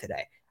sucked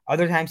today.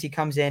 Other times he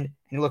comes in and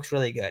he looks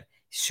really good.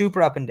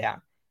 Super up and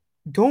down.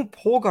 Don't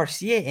pull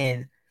Garcia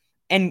in.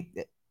 And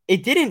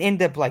it didn't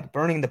end up like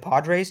burning the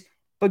Padres,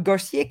 but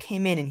Garcia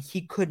came in and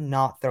he could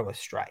not throw a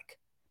strike.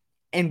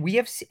 And we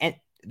have and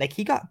like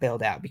he got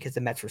bailed out because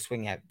the Mets were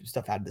swinging at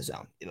stuff out of the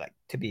zone. Like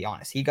to be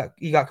honest, he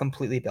got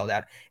completely bailed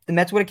out. If the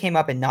Mets would have came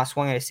up and not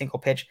swung at a single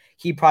pitch,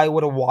 he probably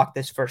would have walked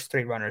this first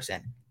 3 runners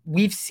in.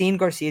 We've seen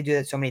Garcia do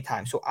that so many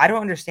times. So I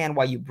don't understand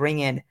why you bring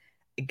in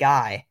a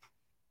guy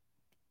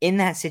in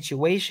that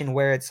situation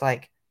where it's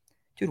like,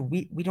 dude,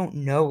 we don't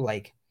know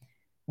like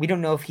we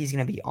don't know if he's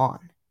going to be on.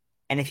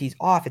 And if he's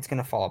off, it's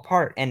going to fall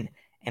apart. And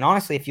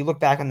honestly, if you look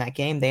back on that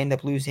game, they end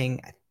up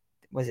losing,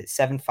 was it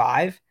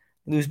 7-5?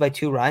 Lose by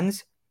 2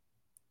 runs.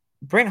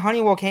 Brent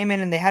Honeywell came in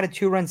and they had a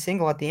 2-run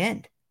single at the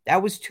end.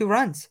 That was 2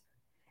 runs.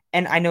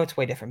 And I know it's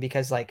way different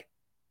because like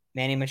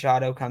Manny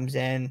Machado comes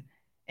in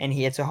and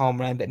he hits a home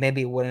run, but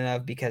maybe it wouldn't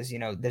have because,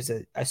 there's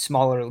a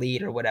smaller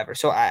lead or whatever.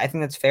 So I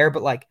think that's fair.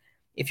 But like,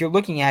 if you're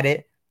looking at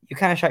it, you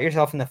kind of shot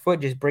yourself in the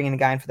foot just bringing a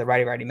guy in for the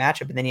righty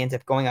matchup, and then he ends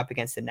up going up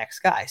against the next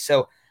guy.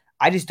 So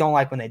I just don't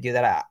like when they do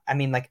that. I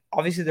mean, like,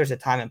 obviously there's a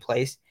time and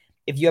place.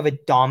 If you have a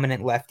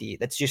dominant lefty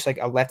that's just like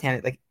a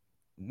left-handed, like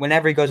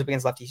whenever he goes up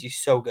against lefties, he's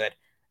so good.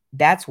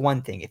 That's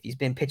one thing if he's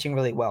been pitching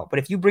really well. But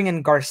if you bring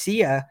in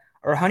Garcia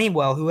or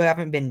Honeywell, who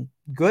haven't been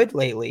good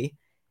lately,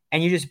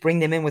 and you just bring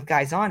them in with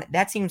guys on,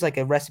 that seems like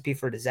a recipe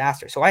for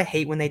disaster. So I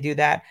hate when they do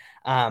that.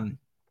 And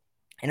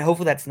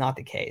hopefully that's not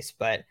the case.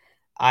 But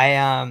I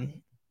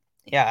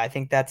yeah, I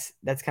think that's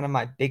kind of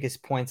my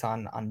biggest points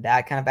on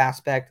that kind of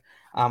aspect.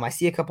 I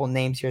see a couple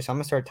names here, so I'm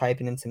gonna start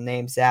typing in some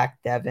names. Zach,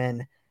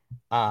 Devin,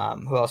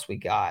 who else we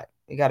got?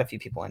 We got a few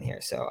people in here,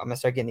 so I'm gonna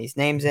start getting these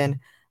names in.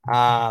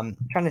 Trying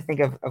to think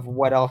of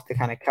what else to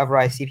kind of cover.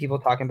 I see people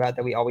talking about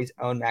that we always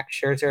own Max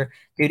Scherzer.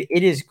 Dude,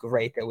 it is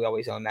great that we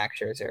always own Max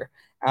Scherzer.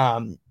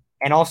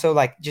 And also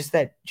like just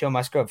that Joe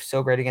Musgrove's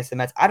so great against the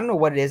Mets. I don't know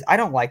what it is. I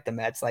don't like the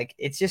Mets. Like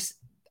it's just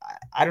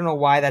I don't know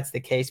why that's the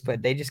case,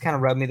 but they just kind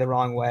of rub me the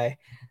wrong way.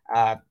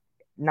 Uh,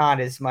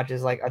 not as much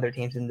as like other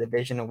teams in the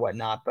division and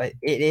whatnot, but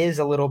it is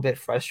a little bit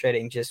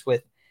frustrating just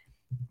with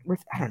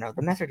I don't know,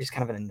 the Mets are just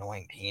kind of an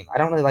annoying team. I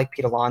don't really like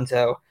Pete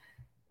Alonso.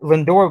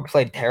 Lindor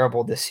played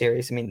terrible this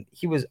series. I mean,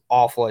 he was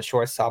awful at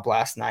shortstop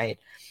last night.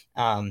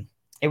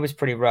 It was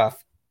pretty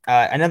rough.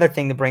 Another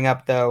thing to bring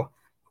up though,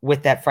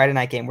 with that Friday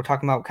night game, we're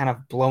talking about kind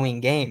of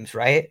blowing games,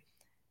 right?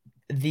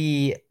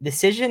 The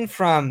decision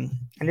from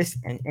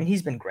and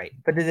he's been great,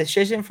 but the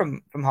decision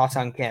from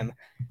Ha-Sung Kim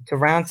to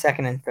round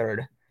second and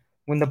third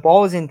when the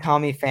ball was in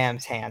Tommy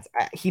Pham's hands,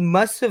 he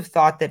must have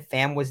thought that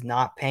Pham was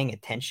not paying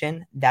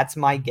attention. That's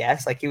my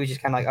guess. Like he was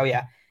just kind of like, oh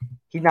yeah,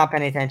 he's not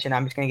paying attention.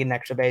 I'm just gonna get an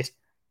extra base.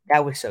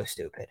 That was so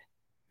stupid.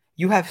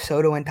 You have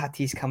Soto and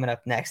Tatis coming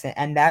up next,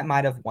 and that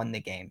might have won the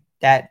game.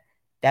 That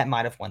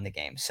might have won the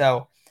game.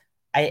 So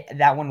I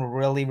that one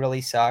really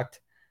really sucked.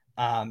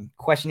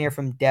 Question here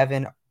from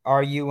Devin: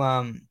 are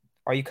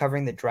you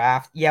covering the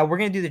draft? Yeah, we're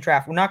gonna do the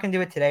draft. We're not gonna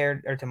do it today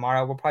or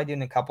tomorrow. We'll probably do it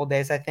in a couple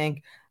days. I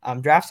think.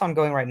 Draft's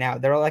ongoing right now.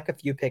 There are like a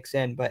few picks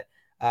in, but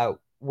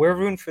we're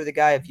rooting for the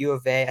guy of U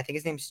of A. I think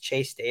his name's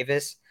Chase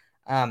Davis.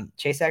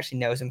 Chase actually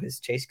knows him because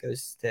Chase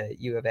goes to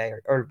U of A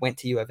or went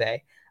to U of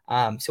A.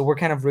 So we're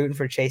kind of rooting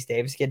for Chase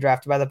Davis to get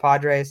drafted by the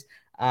Padres.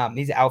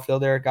 He's an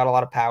outfielder, got a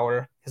lot of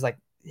power.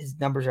 His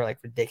numbers are like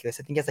ridiculous.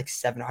 I think he has like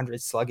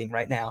 700 slugging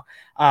right now,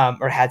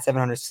 or had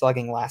 700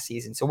 slugging last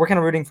season. So we're kind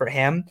of rooting for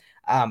him.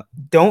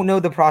 Don't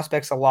know the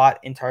prospects a lot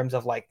in terms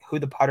of like who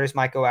the Padres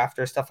might go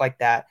after, stuff like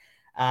that.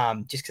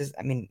 Just because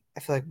I mean, I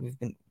feel like we've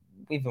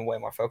been way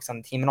more focused on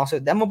the team, and also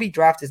the MLB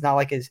draft is not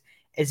like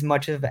as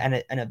much of an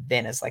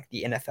event as like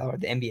the NFL or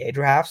the NBA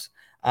drafts.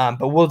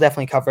 But we'll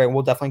definitely cover it.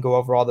 We'll definitely go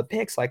over all the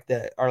picks, like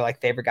our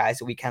like favorite guys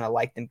that we kind of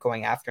like them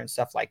going after and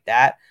stuff like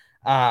that.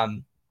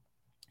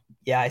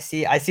 Yeah, I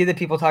see the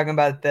people talking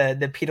about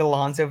the Pete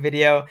Alonso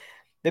video.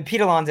 The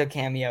Pete Alonso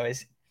cameo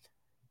is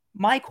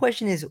my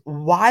question is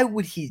why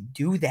would he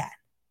do that?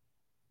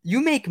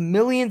 You make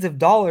millions of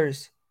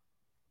dollars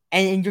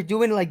and you're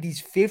doing like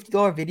these $50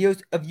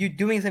 videos of you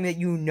doing something that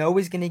you know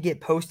is going to get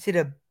posted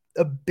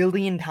a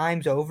billion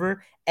times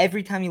over.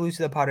 Every time you lose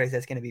to the Padres,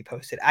 that's going to be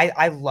posted.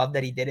 I love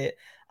that he did it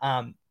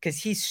because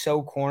he's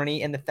so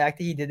corny. And the fact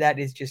that he did that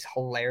is just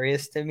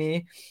hilarious to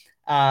me.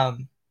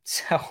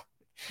 So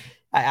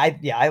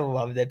yeah, I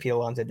love that Pete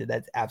Alonso did that.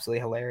 That's absolutely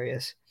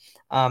hilarious.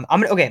 I'm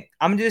gonna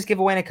do this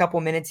giveaway in a couple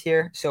minutes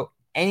here. So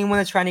anyone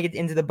that's trying to get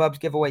into the Bubs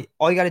giveaway,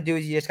 all you got to do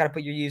is you just got to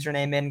put your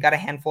username in. Got a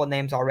handful of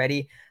names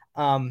already.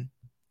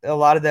 A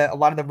lot of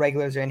the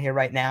regulars are in here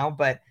right now,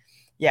 but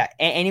yeah,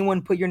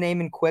 anyone put your name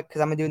in quick because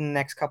I'm gonna do it in the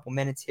next couple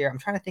minutes here. I'm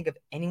trying to think of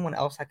anyone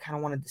else I kind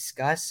of want to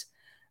discuss.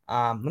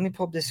 Let me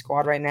pull up this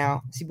squad right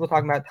now. See people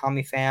talking about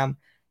Tommy Pham.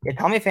 Yeah,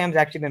 Tommy Pham's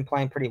actually been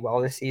playing pretty well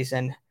this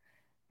season.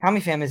 Tommy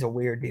Pham is a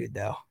weird dude,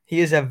 though. He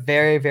is a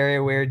very,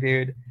 very weird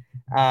dude.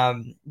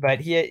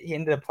 But he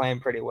ended up playing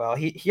pretty well.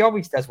 He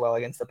always does well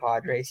against the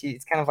Padres.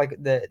 It's kind of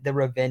like the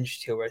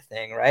revenge tour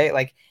thing, right?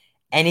 Like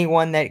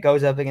anyone that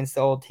goes up against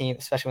the old team,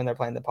 especially when they're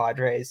playing the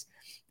Padres,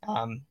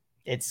 um,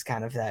 it's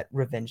kind of that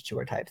revenge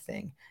tour type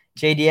thing.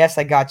 JDS,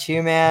 I got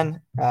you,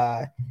 man.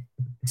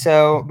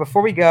 So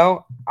before we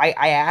go,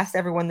 I asked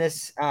everyone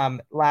this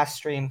last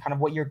stream kind of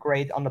what your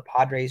grades on the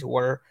Padres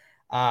were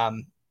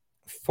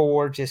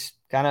for just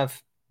kind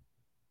of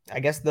I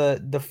guess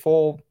the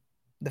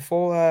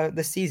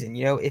season,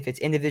 if it's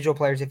individual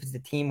players, if it's the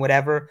team,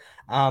 whatever.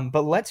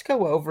 But let's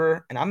go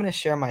over, and I'm going to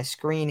share my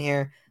screen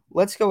here.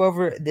 Let's go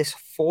over this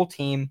full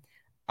team,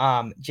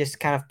 just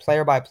kind of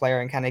player by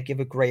player and kind of give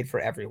a grade for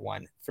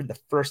everyone for the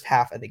first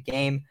half of the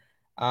game.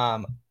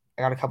 I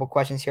got a couple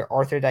questions here.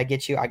 Arthur, did I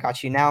get you? I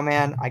got you now,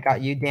 man. I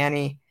got you,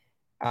 Danny.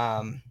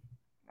 Oh,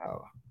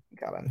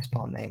 God, I'm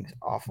spelling names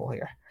awful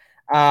here.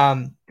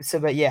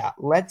 But yeah,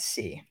 let's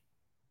see.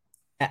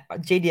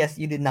 JDS,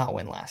 you did not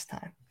win last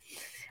time.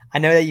 I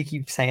know that you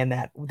keep saying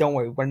that. Don't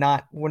worry, we're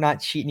not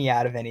cheating you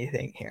out of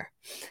anything here.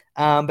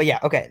 But yeah,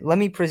 okay. Let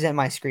me present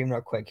my screen real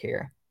quick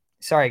here.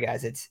 Sorry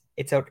guys, it's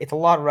a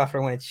lot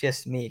rougher when it's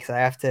just me because I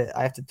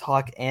have to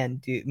talk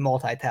and do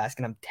multitask,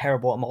 and I'm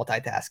terrible at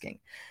multitasking.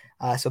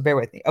 So bear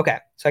with me. Okay,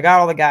 so I got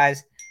all the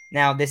guys.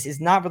 Now this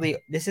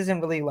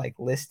isn't really like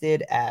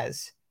listed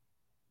as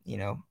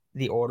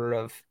the order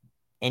of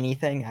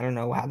anything. I don't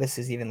know how this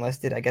is even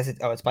listed. I guess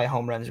it's by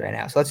home runs right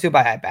now. So let's do it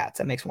by at bats.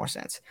 That makes more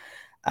sense.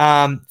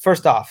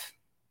 First off,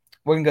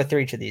 we're gonna go through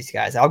each of these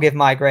guys. I'll give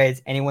my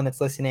grades. Anyone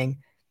that's listening,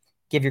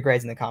 give your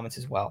grades in the comments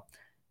as well.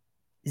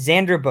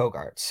 Xander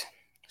Bogaerts.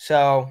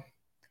 So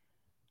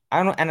I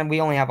don't know, and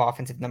we only have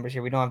offensive numbers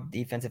here. We don't have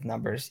defensive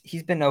numbers.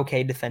 He's been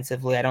okay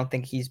defensively. I don't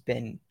think he's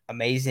been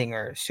amazing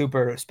or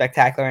super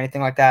spectacular or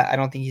anything like that. I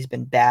don't think he's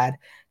been bad.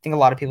 I think a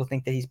lot of people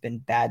think that he's been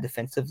bad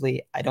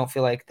defensively. I don't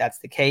feel like that's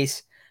the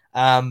case.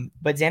 But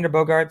Xander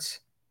Bogaerts,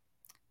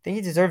 I think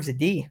he deserves a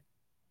D.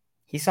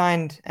 He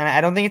signed, and I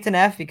don't think it's an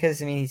F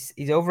because I mean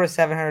he's over a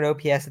 700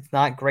 OPS. It's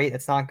not great.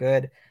 That's not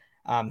good.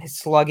 His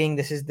slugging,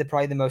 this is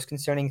probably the most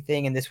concerning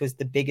thing, and this was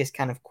the biggest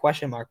kind of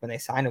question mark when they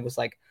signed it. Was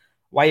like,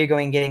 why are you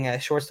going and getting a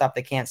shortstop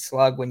that can't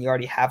slug when you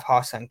already have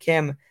Ha-Seong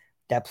Kim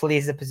that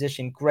plays the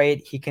position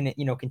great? He can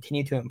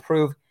continue to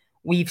improve.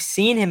 We've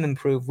seen him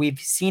improve. We've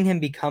seen him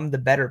become the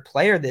better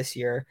player this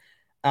year.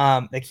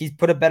 Like he's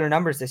put up better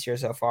numbers this year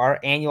so far,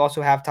 and you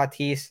also have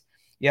Tatis.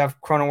 You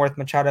have Cronenworth,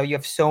 Machado. You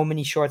have so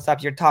many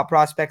shortstops. Your top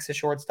prospect's a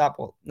shortstop.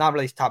 Well, not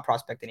really top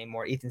prospect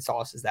anymore. Ethan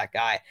Salas is that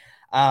guy.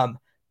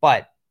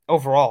 But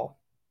overall,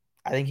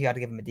 I think you got to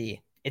give him a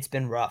D. It's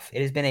been rough.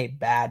 It has been a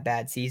bad,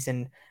 bad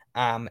season.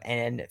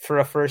 And for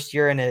a first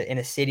year in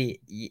a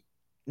city,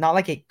 not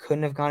like it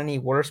couldn't have gone any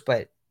worse,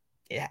 but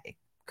it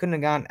couldn't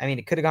have gone. I mean,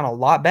 it could have gone a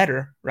lot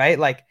better, right?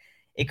 Like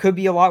it could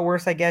be a lot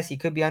worse, I guess. He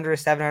could be under a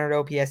 700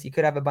 OPS. He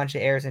could have a bunch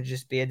of errors and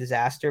just be a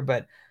disaster.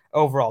 But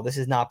overall, this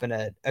has not been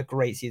a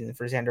great season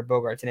for Xander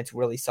Bogaerts, and it's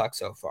really sucked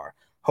so far.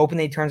 Hoping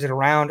that he turns it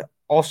around.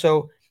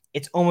 Also,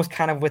 it's almost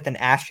kind of with an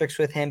asterisk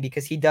with him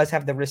because he does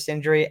have the wrist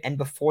injury, and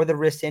before the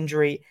wrist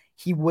injury,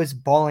 he was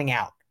balling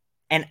out.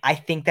 And I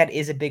think that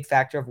is a big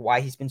factor of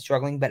why he's been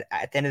struggling. But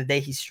at the end of the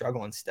day, he's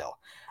struggling still.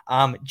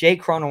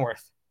 Jake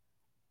Cronenworth,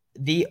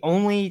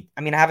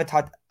 I mean, I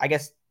have I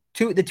guess,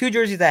 the two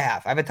jerseys I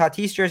have. I have a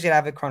Tatis jersey and I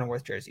have a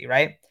Cronenworth jersey,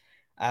 right?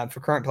 For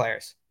current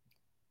players.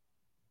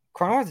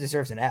 Cronenworth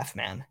deserves an F,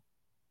 man.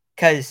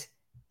 Because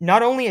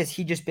not only has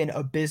he just been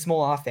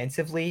abysmal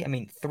offensively, I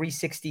mean,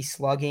 360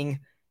 slugging,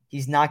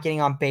 he's not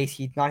getting on base,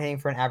 he's not hitting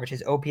for an average,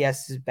 his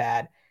OPS is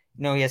bad.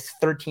 He has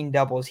 13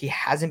 doubles. He's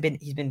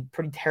been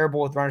pretty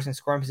terrible with runners in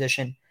scoring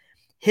position.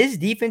 His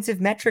defensive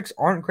metrics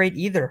aren't great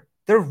either.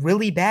 They're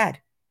really bad.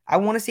 I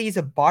want to say he's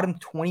a bottom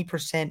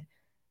 20%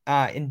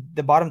 in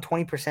the bottom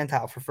 20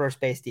 percentile for first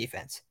base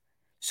defense.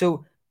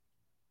 So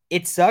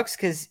it sucks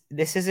because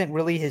this isn't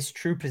really his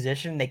true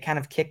position. They kind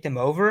of kicked him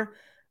over.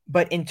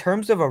 But in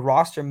terms of a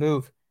roster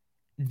move,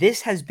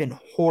 this has been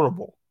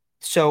horrible.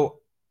 So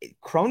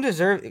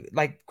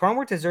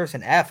Cronenworth deserves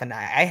an F, and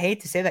I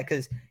hate to say that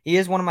because he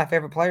is one of my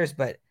favorite players,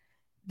 but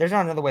there's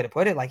not another way to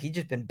put it. Like he's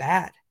just been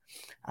bad.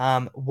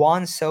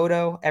 Juan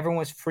Soto, everyone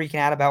was freaking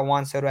out about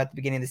Juan Soto at the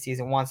beginning of the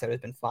season. Juan Soto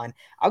has been fine.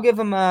 I'll give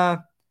him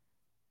a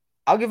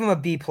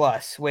B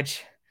plus,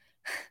 which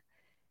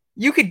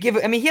you could give.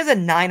 I mean, he has a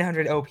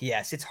 900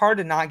 OPS. It's hard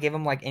to not give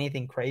him like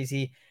anything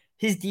crazy.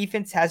 His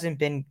defense hasn't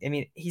been. I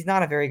mean, he's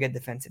not a very good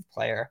defensive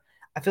player.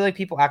 I feel like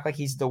people act like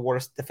he's the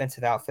worst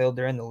defensive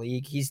outfielder in the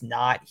league. He's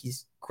not.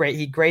 He's great.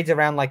 He grades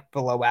around like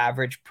below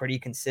average pretty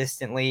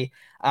consistently.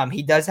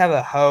 He does have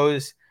a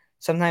hose.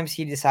 Sometimes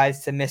he decides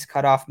to miss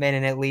cutoff men,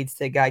 and it leads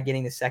to a guy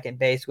getting the second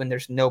base when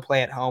there's no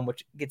play at home,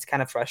 which gets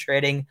kind of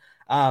frustrating.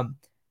 But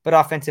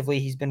offensively,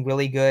 he's been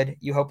really good.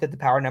 You hope that the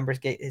power numbers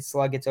his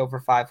slug gets over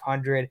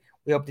 500.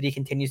 We hope that he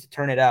continues to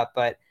turn it up,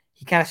 but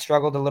he kind of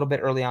struggled a little bit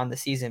early on in the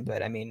season.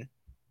 But I mean,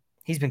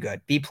 he's been good.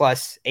 B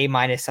plus, A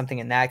minus, something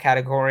in that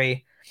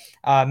category.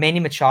 Manny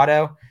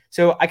Machado.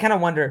 So I kind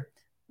of wonder,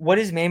 what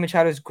is Manny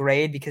Machado's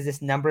grade? Because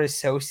this number is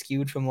so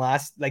skewed from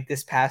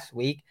this past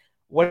week.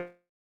 What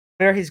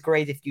are his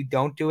grades if you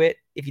don't do it?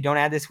 If you don't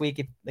add this week,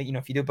 if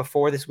you do it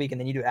before this week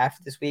and then you do it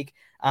after this week,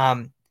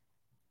 I'm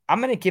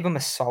gonna give him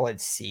a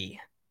solid C,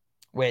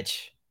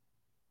 which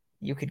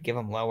you could give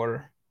him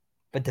lower,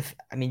 but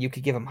I mean, you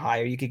could give him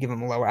higher, you could give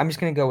him lower. I'm just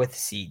gonna go with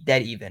C,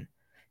 dead even.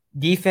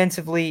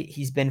 Defensively,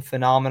 he's been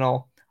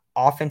phenomenal.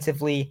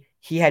 Offensively,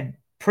 he had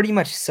pretty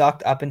much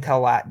sucked up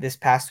until this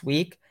past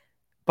week.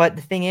 But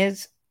the thing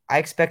is, I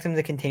expect him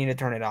to continue to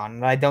turn it on.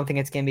 And I don't think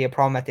it's going to be a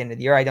problem at the end of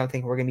the year. I don't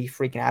think we're going to be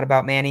freaking out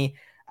about Manny.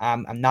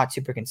 I'm not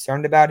super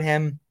concerned about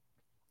him.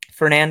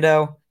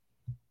 Fernando.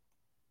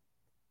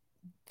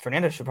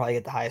 Fernando should probably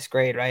get the highest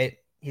grade, right?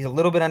 He's a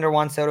little bit under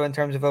Juan Soto in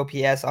terms of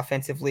OPS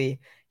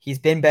offensively. He's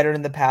been better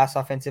in the past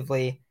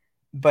offensively,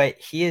 but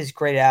he is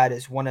graded out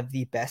as one of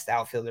the best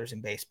outfielders in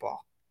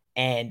baseball.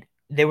 And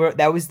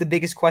that was the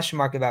biggest question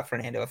mark about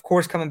Fernando. Of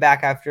course, coming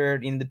back after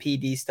the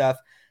PD stuff,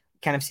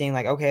 kind of seeing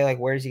like, okay, like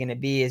where is he going to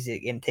be? Is it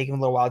going to take him a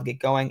little while to get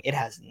going? It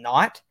has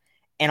not.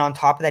 And on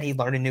top of that, he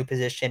learned a new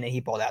position and he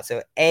balled out.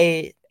 So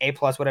A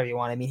plus, whatever you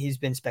want. I mean, he's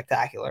been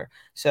spectacular.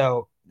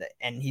 So,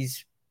 and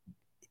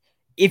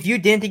if you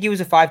didn't think he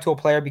was a 5-tool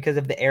player because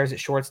of the errors at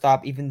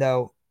shortstop, even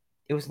though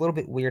it was a little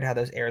bit weird how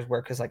those errors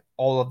were because like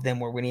all of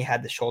them were when he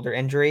had the shoulder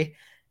injury,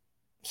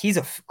 he's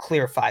a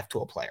clear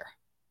 5-tool player.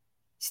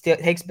 Still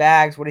takes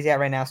bags. What is he at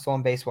right now,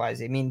 stolen base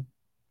wise? I mean,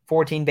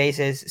 14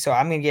 bases. So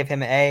I'm going to give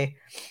him an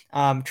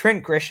A.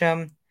 Trent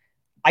Grisham.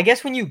 I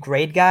guess when you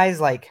grade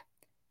guys, like,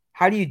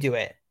 how do you do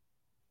it?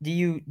 do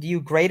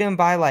you grade them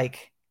by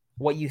like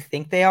what you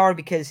think they are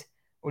because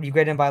or do you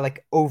grade them by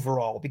like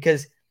overall?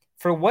 Because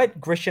for what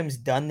Grisham's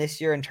done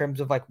this year in terms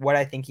of like what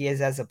I think he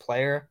is as a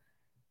player,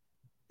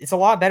 it's a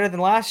lot better than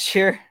last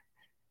year.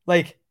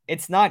 Like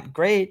it's not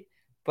great,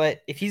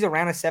 but if he's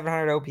around a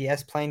 700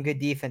 OPS playing good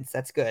defense,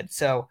 that's good.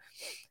 So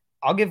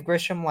I'll give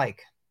Grisham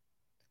like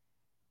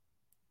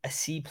a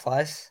C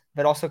plus,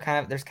 but also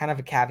kind of there's kind of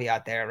a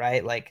caveat there,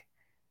 right? Like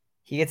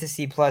he gets a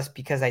C plus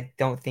because I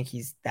don't think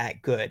he's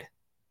that good,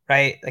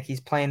 right? Like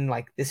he's playing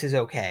like this is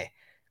okay.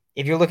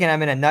 If you're looking at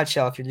him in a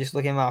nutshell, if you're just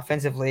looking at him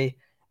offensively,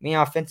 I mean,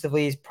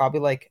 offensively, he's probably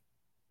like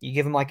you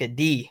give him like a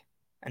D,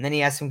 and then he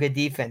has some good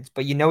defense,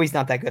 but you know he's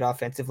not that good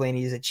offensively, and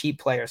he's a cheap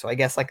player, so I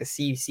guess like a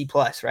C, C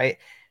plus, right?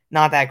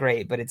 Not that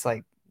great, but it's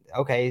like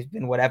okay, he's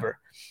been whatever.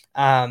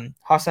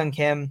 Ha-Seong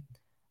Kim,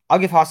 I'll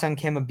give Ha-Seong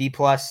Kim a B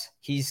plus.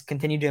 He's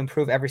continued to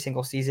improve every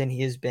single season.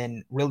 He has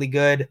been really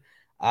good.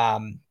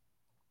 Um,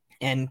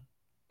 and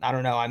I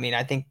don't know. I mean,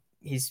 I think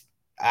he's.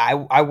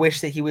 I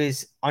wish that he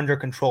was under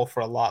control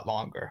for a lot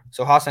longer.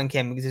 So Ha-Seong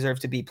Kim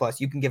deserves to B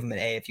plus. You can give him an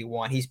A if you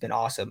want. He's been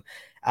awesome.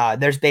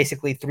 There's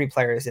basically three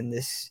players in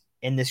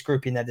this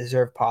grouping that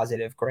deserve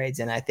positive grades,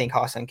 and I think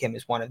Ha-Seong Kim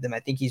is one of them. I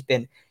think he's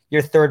been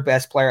your third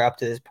best player up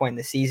to this point in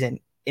the season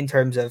in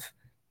terms of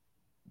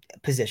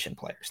position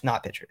players,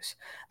 not pitchers.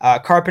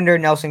 Carpenter,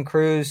 Nelson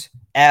Cruz,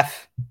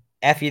 F,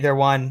 F either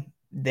one.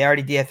 They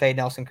already DFA'd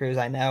Nelson Cruz,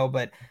 I know,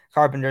 but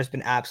Carpenter's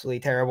been absolutely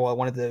terrible.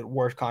 One of the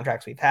worst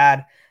contracts we've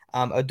had.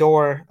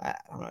 Adore, I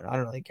don't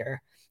really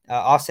care.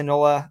 Austin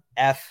Nola,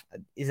 F.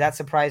 Is that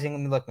surprising?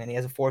 Let me look, man. He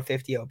has a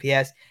 450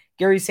 OPS.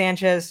 Gary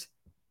Sanchez,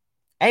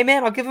 hey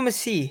man, I'll give him a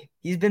C.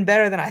 He's been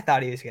better than I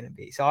thought he was going to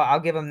be. So I'll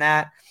give him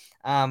that.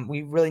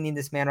 We really need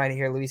this man right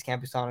here, Luis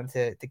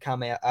Campusano, to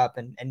come up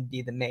and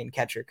be the main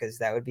catcher because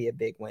that would be a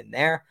big win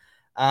there.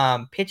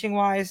 Pitching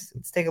wise,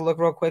 let's take a look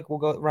real quick. We'll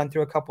go run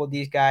through a couple of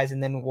these guys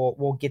and then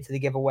we'll get to the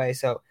giveaway.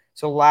 So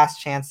last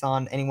chance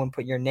on anyone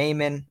put your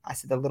name in. I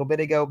said a little bit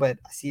ago, but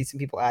I see some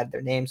people add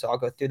their name, so I'll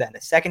go through that in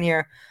a second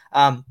here.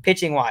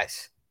 Pitching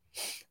wise,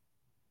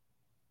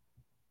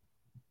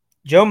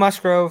 Joe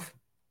Musgrove,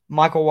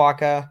 Michael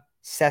Wacha,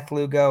 Seth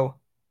Lugo,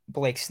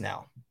 Blake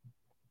Snell.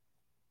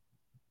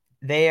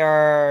 They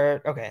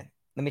are okay.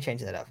 Let me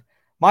change that up.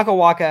 Michael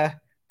Wacha,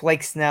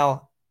 Blake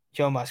Snell,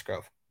 Joe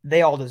Musgrove.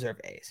 They all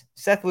deserve A's.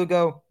 Seth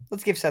Lugo,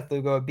 let's give Seth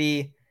Lugo a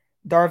B.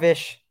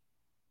 Darvish,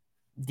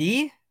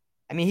 D.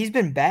 I mean, he's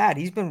been bad.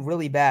 He's been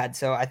really bad.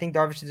 So I think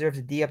Darvish deserves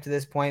a D up to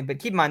this point. But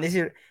keep in mind, these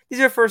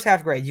are first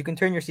half grades. You can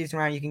turn your season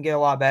around. You can get a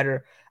lot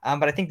better.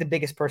 But I think the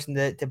biggest person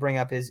to bring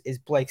up is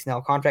Blake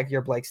Snell. Contract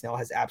year Blake Snell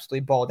has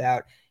absolutely balled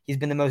out. He's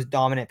been the most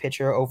dominant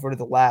pitcher over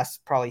the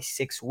last probably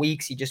 6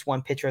 weeks. He just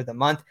won pitcher of the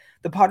month.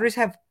 The Padres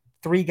have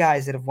three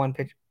guys that have won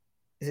pitcher.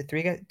 Is it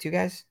three guys? Two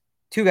guys?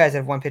 Two guys that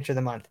have won pitcher of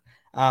the month.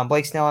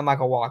 Blake Snell and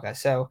Michael Wacha.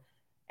 So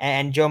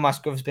and Joe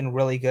Musgrove's been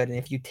really good. And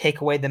if you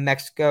take away the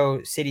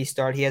Mexico City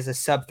start, he has a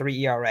sub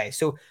 3 ERA.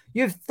 So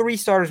you have three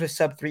starters with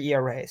sub 3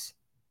 ERAs.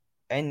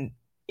 And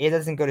it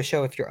doesn't go to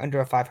show if you're under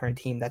a 500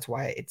 team. That's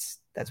why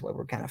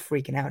we're kind of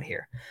freaking out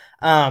here.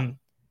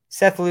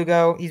 Seth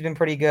Lugo, he's been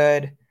pretty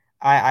good.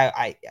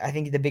 I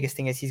think the biggest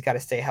thing is he's got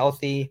to stay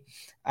healthy.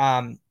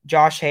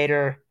 Josh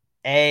Hader,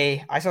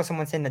 A. I saw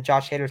someone saying that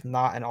Josh Hader's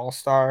not an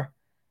all-star.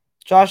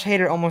 Josh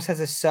Hader almost has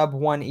a sub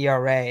 1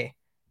 ERA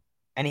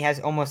and he has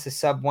almost a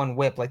sub 1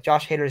 whip. Like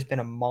Josh Hader has been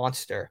a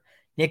monster.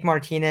 Nick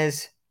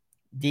Martinez,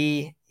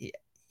 D, he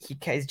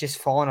is just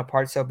falling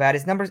apart so bad.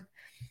 His numbers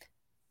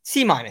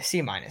C minus,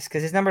 C minus,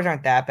 because his numbers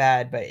aren't that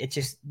bad, but it's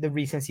just the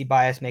recency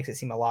bias makes it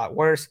seem a lot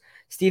worse.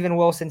 Steven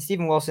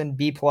Wilson,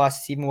 B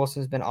plus. Steven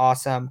Wilson's been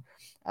awesome.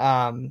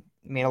 I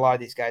mean, a lot of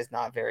these guys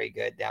not very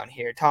good down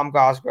here. Tom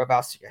Gosgrove,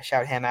 I'll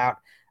shout him out.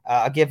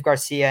 I'll give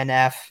Garcia an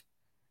F.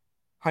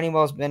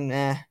 Honeywell's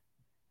been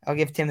I'll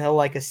give Tim Hill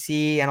like a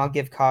C, and I'll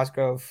give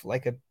Cosgrove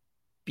like a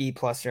B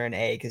plus or an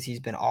A because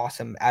he's been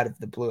awesome out of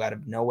the blue, out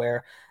of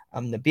nowhere.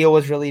 Nabil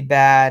was really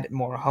bad.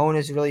 Morahone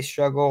has really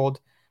struggled.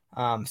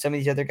 Some of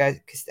these other guys,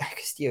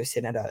 Castillo's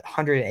sitting at a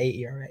 108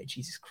 ERA.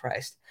 Jesus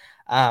Christ.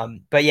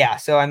 But yeah,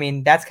 so I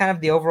mean, that's kind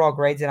of the overall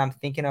grades that I'm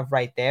thinking of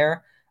right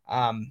there.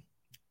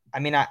 I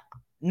mean,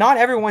 not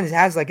everyone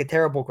has like a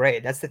terrible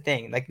grade. That's the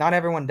thing. Like, not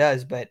everyone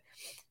does, but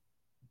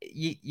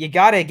you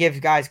got to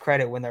give guys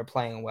credit when they're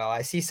playing well.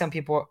 I see some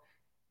people.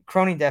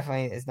 Crony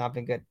definitely has not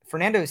been good.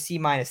 Fernando C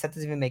minus. That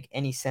doesn't even make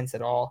any sense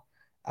at all.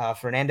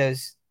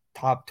 Fernando's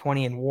top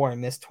 20 in WAR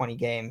and missed 20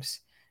 games.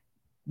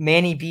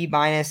 Manny B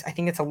minus. I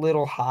think it's a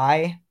little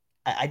high.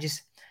 I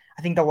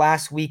think the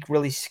last week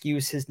really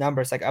skews his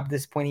numbers. Like up to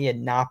this point, he had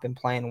not been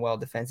playing well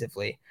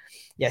defensively.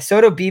 Yeah,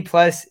 Soto B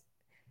plus.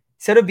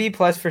 Soto B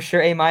plus for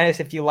sure. A minus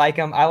if you like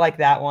him. I like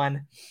that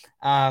one.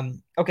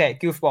 Okay,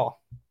 goofball.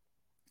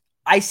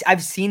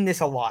 I've seen this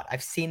a lot.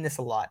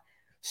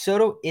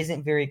 Soto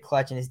isn't very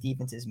clutch and his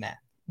defense is meh.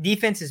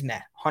 Defense is meh,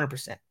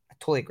 100%. I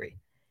totally agree.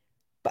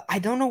 But I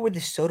don't know where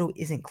the Soto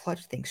isn't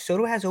clutch thing.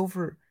 Soto has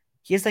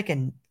he has like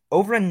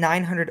over a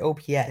 900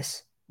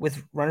 OPS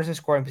with runners in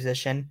scoring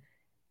position,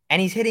 and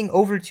he's hitting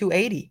over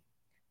 280.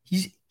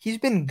 he's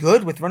been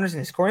good with runners in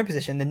his scoring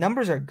position. The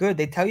numbers are good.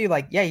 They tell you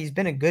like, yeah, he's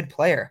been a good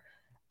player.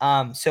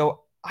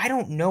 So I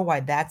don't know why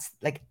that's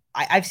like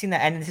I've seen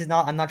that, and this is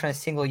not I'm not trying to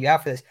single you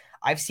out for this.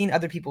 I've seen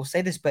other people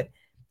say this, but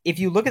if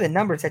you look at the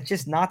numbers, that's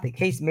just not the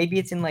case. Maybe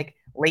it's in like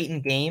late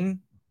in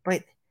game,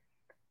 but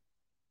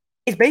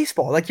it's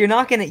baseball. Like you're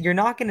not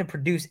gonna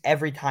produce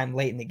every time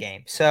late in the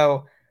game.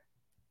 So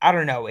I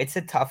don't know. It's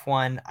a tough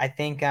one. I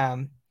think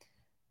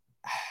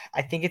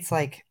it's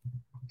like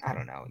I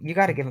don't know. You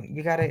gotta give him.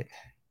 You gotta.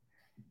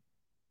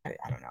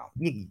 I don't know.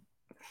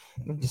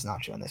 I'm just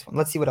not sure on this one.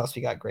 Let's see what else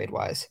we got grade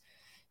wise.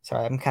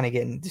 Sorry, I'm kind of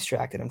getting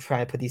distracted. I'm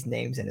trying to put these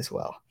names in as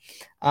well.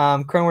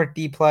 Cronenworth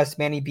D plus,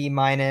 Manny B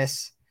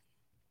minus,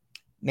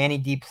 Manny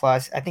D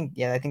plus. I think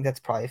that's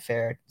probably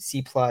fair.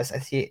 C plus. I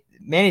see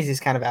Manny's is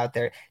kind of out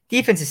there.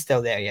 Defense is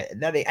still there, yeah.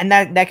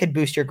 That could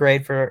boost your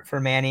grade for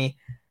Manny.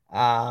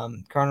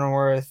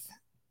 Cronenworth,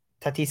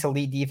 Tatis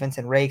elite defense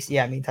and rakes.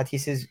 Yeah, I mean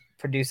Tatis is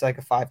produced like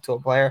a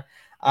 5-tool player.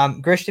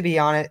 Grish to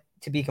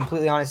be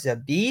completely honest, is a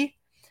B.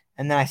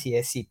 And then I see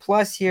a C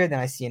plus here. Then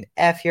I see an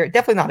F here.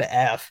 Definitely not an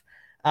F.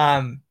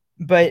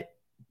 But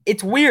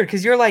it's weird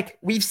because you're like,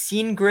 we've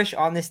seen Grish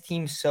on this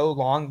team so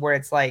long where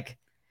it's like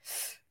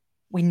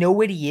we know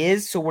what he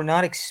is, so we're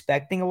not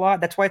expecting a lot.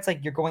 That's why it's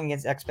like you're going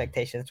against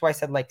expectations. That's why I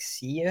said like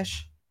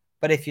C-ish.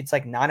 But if it's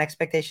like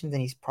non-expectations,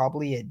 then he's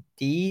probably a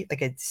D,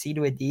 like a C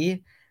to a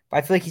D. But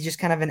I feel like he's just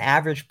kind of an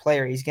average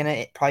player. He's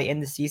gonna probably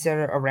end the season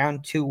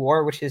around 2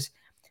 WAR, which is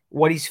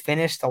what he's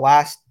finished the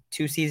last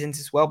 2 seasons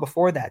as well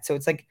before that. So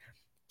it's like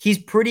he's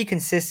pretty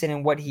consistent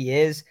in what he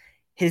is.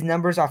 His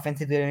numbers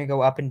offensively are going to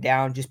go up and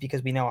down just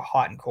because we know how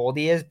hot and cold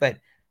he is, but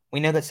we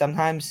know that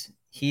sometimes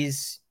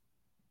he's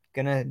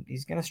gonna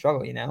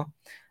struggle.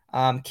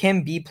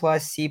 Kim B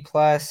plus, C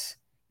plus,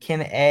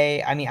 Kim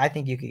A. I mean, I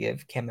think you could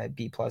give Kim a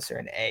B plus or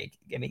an A.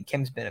 I mean,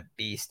 Kim's been a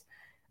beast.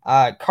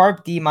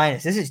 Carp D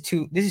minus. This is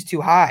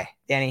too high,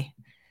 Danny.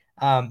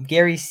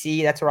 Gary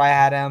C. That's where I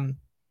had him.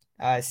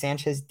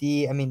 Sanchez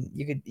D. I mean,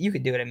 you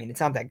could do it. I mean, it's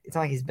not like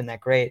he's been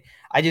that great.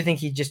 I do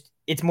think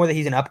it's more that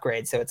he's an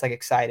upgrade, so it's like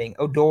exciting.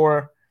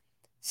 Odor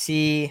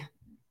C.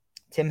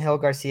 Tim Hill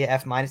Garcia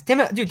F minus. Tim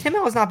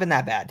Hill has not been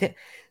that bad.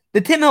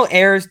 The Tim Hill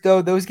errors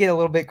though, those get a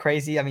little bit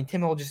crazy. I mean,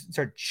 Tim Hill just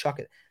started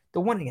chucking. The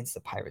one against the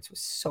Pirates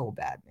was so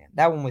bad, man.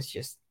 That one was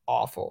just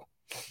awful.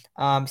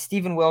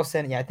 Steven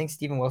Wilson, yeah, I think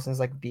Steven Wilson is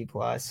like B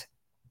plus.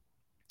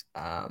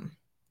 Um,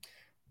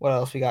 what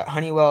else we got?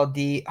 Honeywell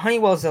D.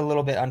 Honeywell's a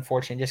little bit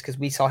unfortunate just because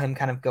we saw him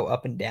kind of go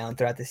up and down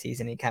throughout the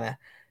season. He kind of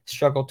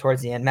struggled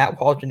towards the end. Matt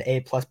Waldron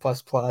A plus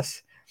plus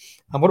plus.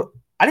 What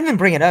I didn't even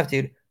bring it up,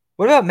 dude.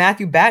 What about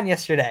Matthew Batten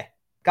yesterday?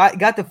 Got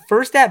the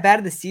first at bat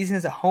of the season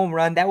as a home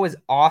run. That was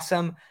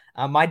awesome.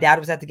 My dad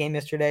was at the game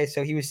yesterday,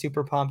 so he was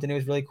super pumped, and it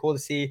was really cool to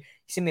see. He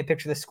sent me a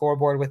picture of the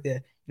scoreboard with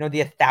the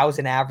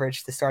 1,000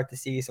 average to start the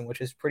season, which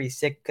was pretty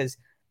sick because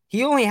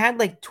he only had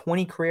like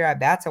 20 career at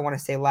bats, I want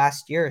to say,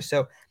 last year.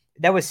 So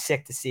that was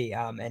sick to see.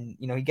 And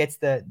he gets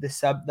the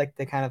sub, like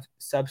the kind of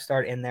sub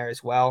start in there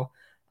as well.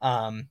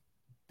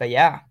 But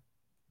yeah,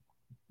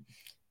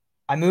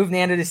 I moved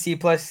Nando to C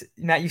plus.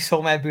 Matt, you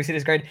sold my boosted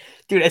his grade,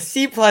 dude. A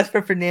C plus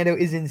for Fernando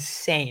is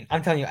insane.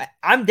 I'm telling you,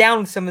 I'm down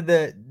with some of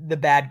the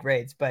bad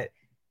grades, but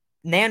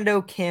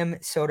Nando, Kim,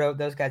 Soto,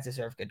 those guys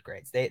deserve good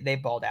grades. They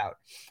balled out.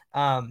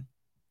 Um,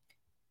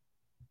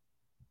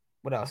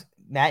 what else?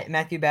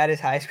 Matthew Bad is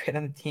highest grade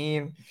on the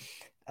team.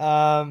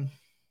 Um,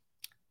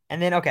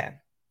 and then okay,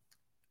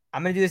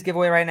 I'm gonna do this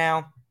giveaway right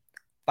now.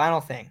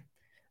 Final thing,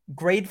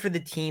 grade for the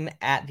team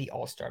at the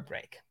All-Star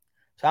break.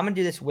 So I'm gonna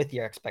do this with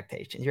your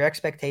expectations. Your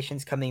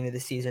expectations coming into the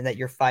season that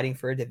you're fighting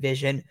for a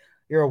division,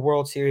 you're a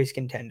World Series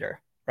contender,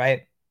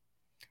 right?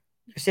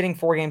 You're sitting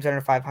 4 games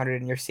under 500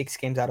 and you're 6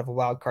 games out of a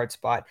wild card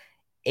spot,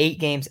 8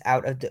 games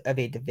out of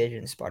a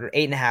division spot, or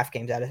 8.5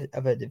 games out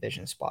of a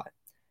division spot.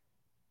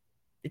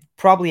 It's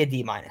probably a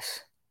D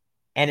minus.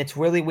 And it's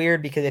really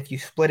weird because if you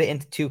split it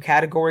into 2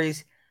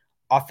 categories,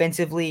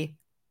 offensively,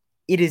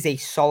 it is a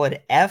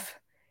solid F,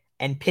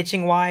 and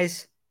pitching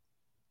wise,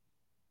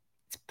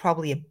 it's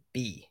probably a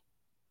B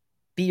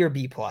or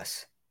B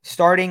plus.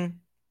 Starting,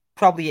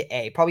 probably an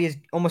A,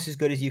 probably almost as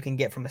good as you can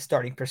get from a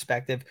starting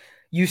perspective.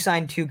 You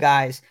signed 2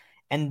 guys,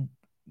 and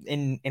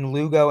in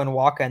Lugo and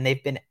Waka, and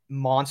they've been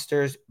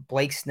monsters.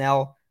 Blake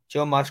Snell,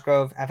 Joe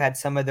Musgrove have had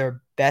some of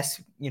their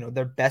best,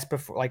 their best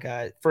before like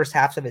first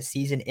halves of a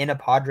season in a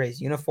Padres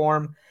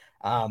uniform.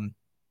 Um,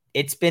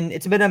 it's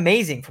been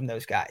amazing from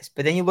those guys.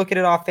 But then you look at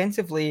it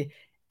offensively,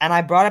 and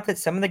I brought up that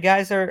some of the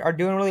guys are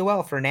doing really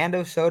well.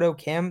 Fernando, Soto,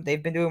 Kim,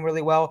 they've been doing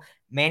really well.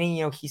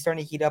 Manny, he's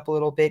starting to heat up a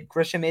little bit.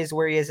 Grisham is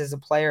where he is as a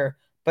player,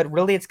 but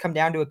really it's come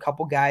down to a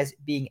couple guys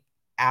being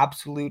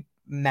absolute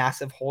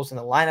massive holes in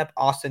the lineup.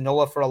 Austin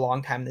Nola for a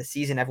long time this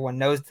season. Everyone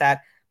knows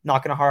that.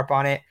 Not going to harp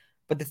on it.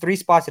 But the 3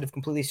 spots that have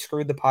completely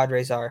screwed the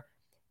Padres are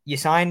you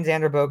signed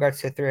Xander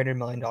Bogaerts to a $300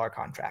 million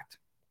contract,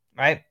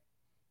 right?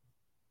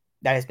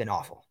 That has been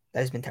awful. That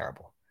has been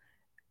terrible.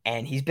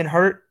 And he's been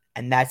hurt,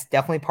 and that's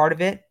definitely part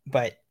of it,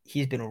 but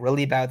he's been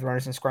really bad with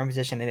runners in scoring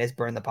position and has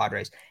burned the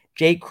Padres.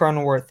 Jake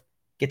Cronenworth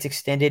gets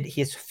extended.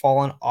 He has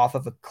fallen off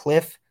of a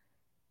cliff.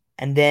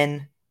 And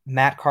then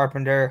Matt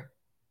Carpenter,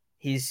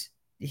 he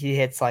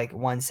hits like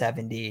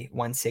 170,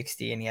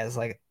 160, and he has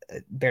like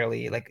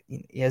barely like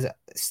he has a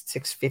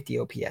 650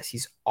 OPS.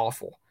 He's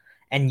awful.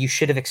 And you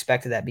should have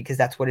expected that because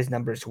that's what his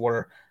numbers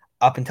were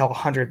up until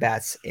 100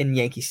 bats in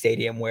Yankee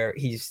Stadium, where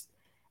he's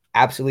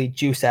absolutely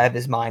juiced out of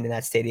his mind in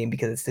that stadium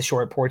because it's the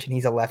short porch and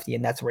he's a lefty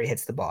and that's where he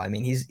hits the ball. I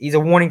mean, he's a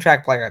warning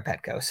track player at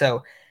Petco.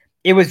 So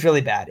it was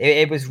really bad.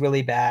 It was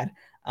really bad.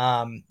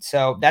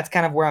 So that's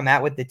kind of where I'm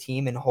at with the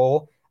team in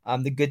whole.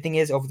 The good thing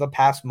is over the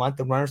past month,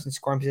 the runners in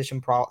scoring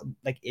position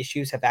like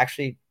issues have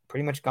actually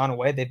pretty much gone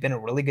away. They've been a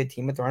really good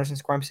team with the runners in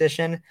scoring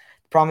position.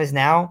 The problem is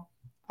now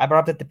I brought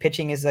up that the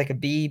pitching is like a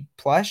B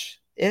plus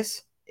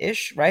is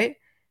ish, right?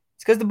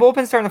 It's because the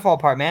bullpen's starting to fall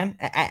apart, man,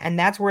 and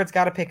that's where it's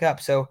got to pick up.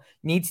 So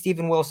need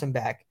Steven Wilson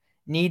back,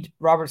 need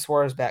Robert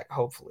Suarez back,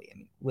 hopefully. I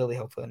mean, really,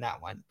 hopefully on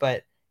that one,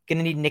 but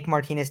gonna need Nick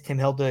Martinez, Tim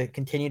Hill to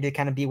continue to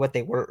kind of be what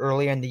they were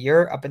earlier in the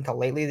year. Up until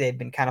lately, they've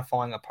been kind of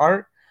falling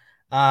apart.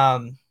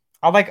 Um,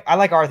 I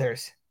like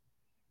Arthur's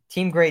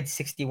team grade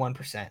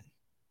 61%.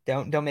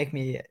 Don't make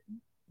me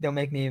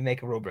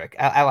make a rubric.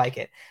 I like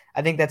it.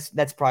 I think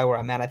that's probably where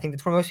I'm at. I think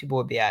that's where most people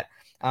would be at.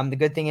 The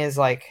good thing is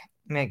like,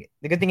 man,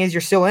 the good thing is you're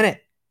still in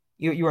it.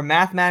 You were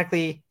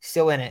mathematically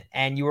still in it,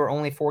 and you were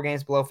only 4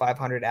 games below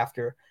 500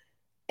 after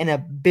an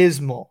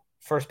abysmal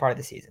first part of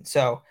the season.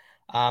 So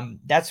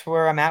that's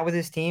where I'm at with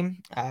this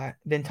team.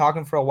 Been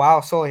talking for a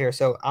while solo here,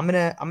 so I'm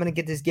gonna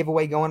get this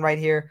giveaway going right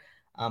here.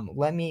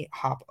 Let me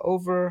hop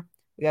over.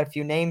 We got a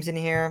few names in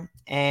here,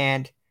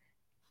 and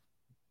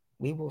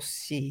we will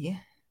see.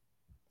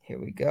 Here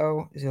we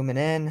go. Zooming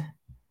in.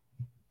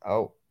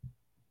 Oh,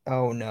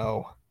 oh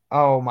no.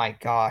 Oh my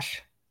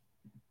gosh.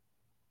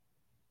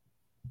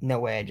 No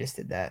way I just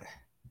did that.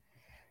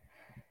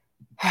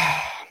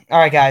 All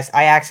right, guys.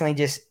 I accidentally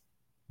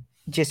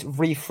just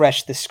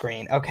refresh the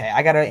screen. Okay,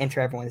 I gotta enter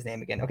everyone's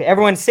name again. Okay,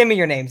 everyone, send me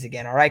your names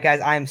again. All right,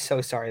 guys. I am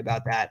so sorry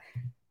about that.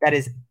 That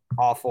is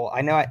awful.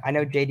 I know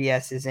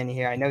JDS is in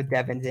here. I know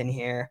Devin's in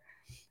here.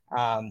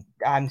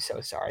 I'm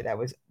so sorry. That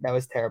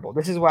was terrible.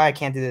 This is why I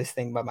can't do this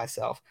thing by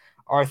myself.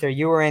 Arthur,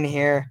 you were in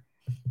here.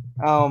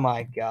 Oh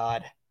my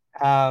god.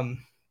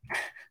 Um,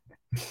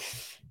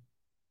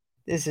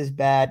 this is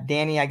bad.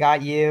 Danny, I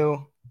got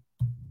you.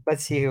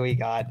 Let's see who we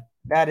got.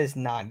 That is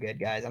not good,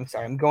 guys. I'm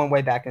sorry. I'm going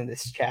way back into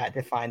this chat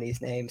to find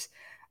these names.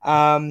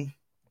 Trying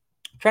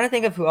to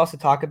think of who else to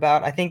talk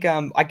about. I think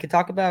I could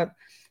talk about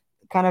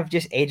kind of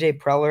just AJ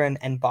Preller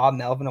and Bob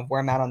Melvin of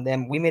where I'm at on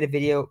them. We made a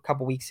video a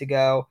couple weeks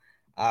ago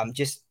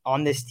just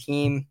on this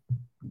team,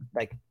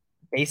 like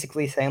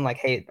basically saying like,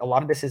 hey, a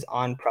lot of this is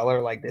on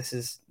Preller. Like this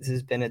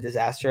has been a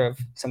disaster of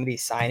some of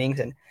these signings.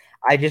 And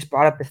I just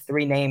brought up the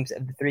three names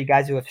of the three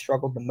guys who have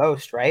struggled the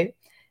most, right?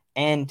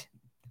 And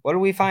what do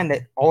we find?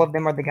 That all of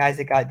them are the guys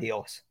that got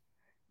deals.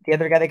 The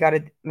other guy that got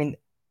it, I mean,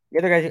 the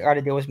other guy that got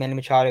a deal was Manny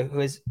Machado, who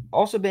has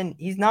also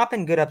he's not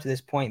been good up to this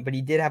point, but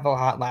he did have a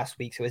hot last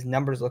week. So his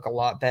numbers look a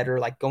lot better,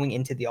 like going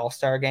into the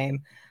All-Star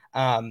game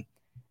um,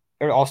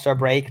 or All-Star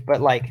break.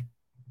 But like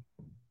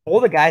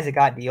all the guys that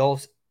got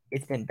deals,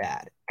 it's been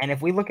bad. And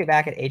if we look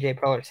back at AJ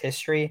Preller's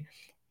history,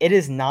 it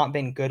has not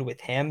been good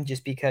with him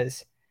just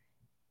because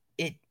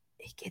it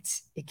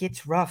it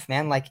gets rough,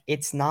 man. Like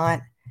it's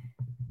not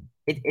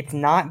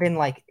been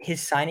like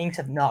his signings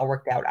have not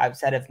worked out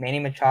outside of Manny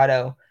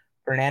Machado,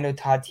 Fernando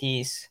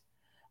Tatis.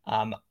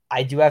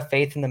 I do have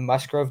faith in the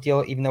Musgrove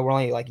deal, even though we're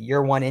only like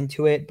year one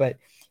into it. But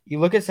you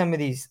look at some of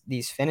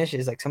these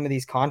finishes, like some of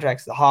these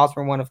contracts, the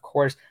Hosmer one, of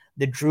course,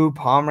 the Drew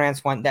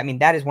Pomeranz one. I mean,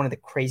 that is one of the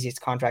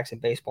craziest contracts in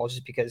baseball,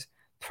 just because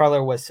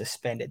Preller was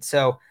suspended.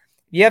 So if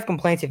you have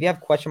complaints, if you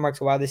have question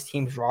marks why this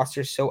team's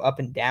roster is so up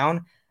and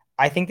down,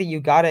 I think that you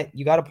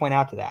gotta point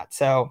out to that.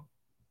 So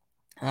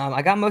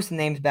I got most of the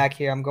names back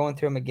here. I'm going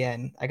through them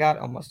again. I got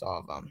almost all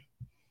of them.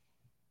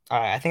 All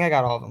right, I think I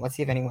got all of them. Let's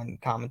see if anyone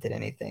commented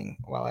anything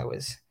while I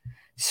was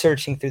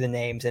searching through the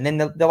names. And then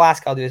the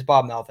last guy I'll do is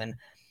Bob Melvin.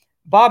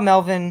 Bob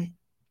Melvin,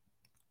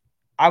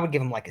 I would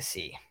give him like a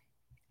C.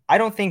 I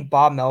don't think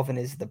Bob Melvin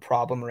is the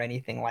problem or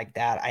anything like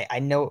that. I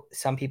know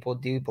some people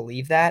do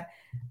believe that.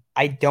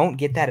 I don't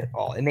get that at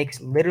all. It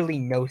makes literally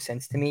no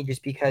sense to me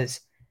just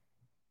because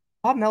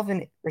Bob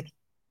Melvin, like,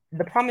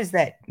 the problem is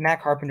that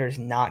Matt Carpenter is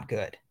not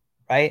good,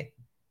 right?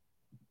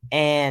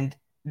 And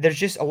there's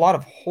just a lot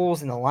of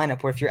holes in the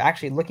lineup where if you're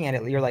actually looking at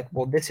it, you're like,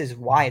 well, this is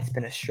why it's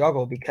been a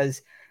struggle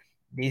because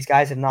these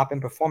guys have not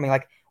been performing.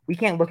 Like we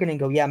can't look at it and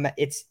go, yeah,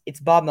 it's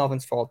Bob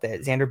Melvin's fault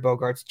that Xander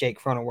Bogaerts, Jake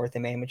Cronenworth,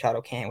 and Manny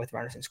Machado can't with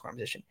runners in scoring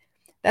position.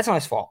 That's not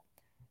his fault.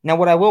 Now,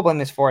 what I will blame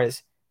this for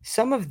is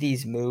some of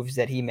these moves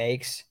that he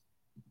makes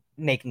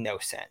make no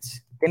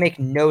sense. They make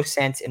no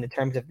sense in the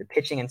terms of the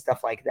pitching and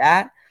stuff like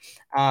that.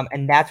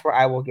 And that's where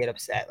I will get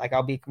upset. Like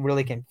I'll be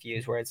really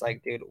confused where it's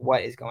like, dude,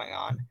 what is going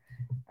on?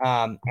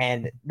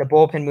 And the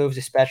bullpen moves,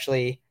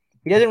 especially,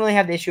 he doesn't really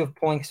have the issue of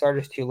pulling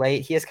starters too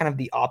late. He has kind of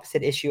the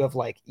opposite issue of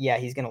like, yeah,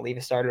 he's going to leave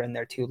a starter in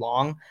there too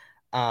long.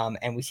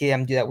 And we see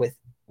them do that with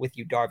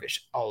Yu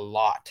Darvish a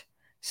lot.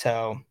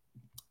 So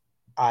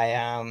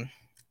I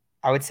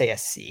would say a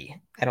C.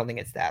 I don't think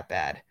it's that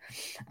bad.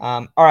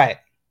 All right.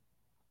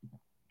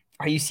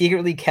 Are you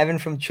secretly Kevin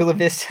from Chula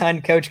Vista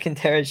on Coach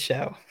Quintera's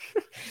show?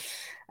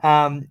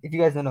 If you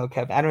guys don't know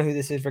Kevin, I don't know who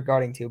this is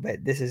regarding to,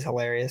 but this is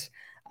hilarious.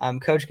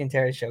 Coach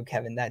Quintera's show,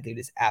 Kevin, that dude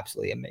is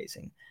absolutely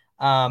amazing.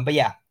 But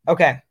yeah,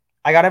 okay.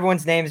 I got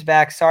everyone's names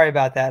back. Sorry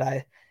about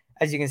that.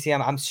 As you can see,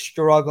 I'm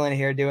struggling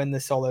here doing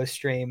the solo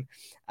stream.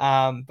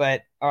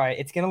 But all right,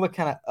 it's gonna look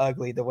kind of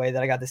ugly the way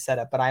that I got this set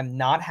up, but I'm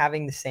not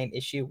having the same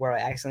issue where I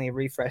accidentally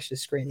refresh the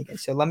screen again.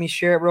 So let me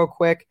share it real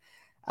quick.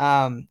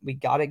 We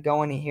got it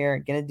going in here.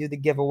 Gonna do the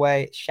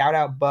giveaway. Shout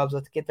out Bubs.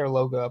 Let's get their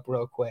logo up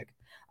real quick.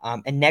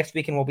 And next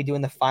weekend we'll be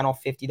doing the final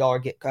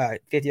 $50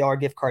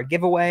 gift card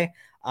giveaway.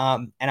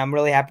 And I'm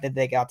really happy that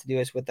they got to do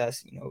this with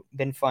us. You know,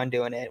 been fun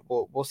doing it.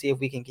 We'll see if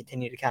we can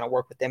continue to kind of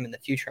work with them in the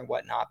future and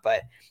whatnot.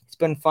 But it's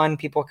been fun.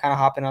 People kind of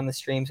hopping on the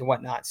streams and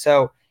whatnot.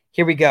 So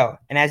here we go.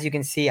 And as you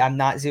can see, I'm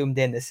not zoomed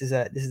in. This is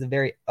a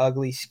very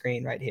ugly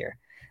screen right here.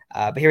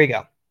 But here we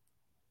go.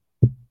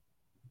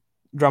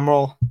 Drum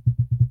roll.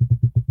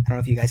 I don't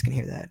know if you guys can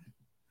hear that.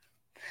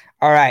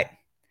 All right.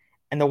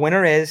 And the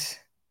winner is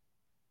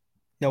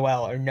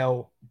Noel or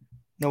no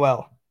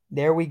Noel.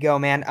 There we go,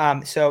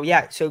 man. So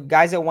yeah, so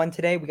guys that won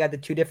today, we got the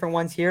two different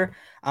ones here.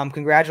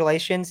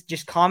 Congratulations.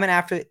 Just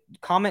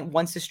comment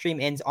once the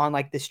stream ends on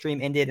like the stream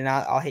ended, and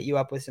I'll hit you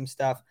up with some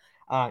stuff.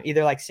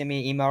 Either like send me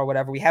an email or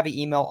whatever. We have an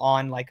email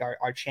on like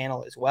our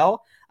channel as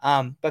well.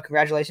 But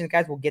congratulations,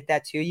 guys. We'll get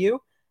that to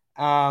you.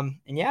 And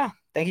yeah,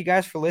 thank you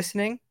guys for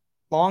listening.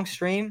 Long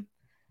stream.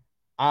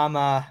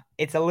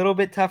 It's a little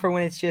bit tougher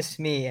when it's just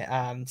me.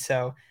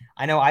 So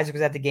I know Isaac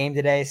was at the game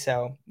today,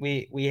 so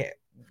we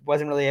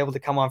wasn't really able to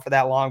come on for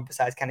that long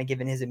besides kind of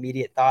giving his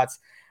immediate thoughts.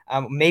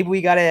 Maybe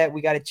we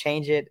gotta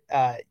change it.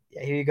 Yeah,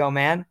 here you go,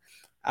 man.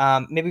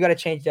 Maybe we gotta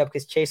change it up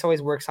because Chase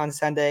always works on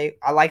Sunday.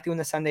 I like doing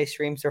the Sunday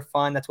streams; they're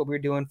fun. That's what we were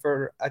doing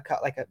for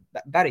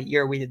about a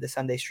year. We did the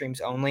Sunday streams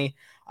only.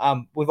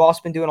 We've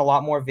also been doing a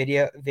lot more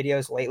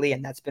videos lately,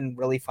 and that's been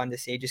really fun to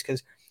see. Just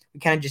because we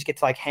kind of just get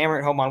to like hammer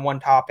it home on one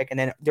topic, and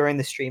then during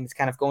the stream, it's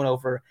kind of going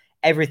over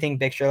everything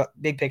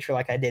big picture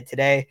like I did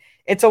today.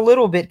 It's a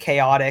little bit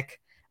chaotic.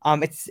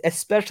 It's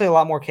especially a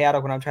lot more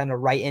chaotic when I'm trying to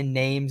write in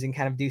names and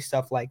kind of do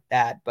stuff like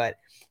that. But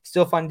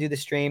still fun to do the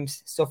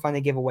streams. Still fun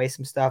to give away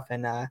some stuff.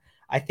 And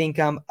I think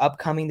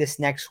upcoming this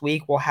next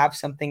week we'll have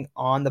something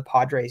on the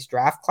Padres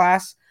draft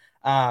class.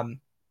 And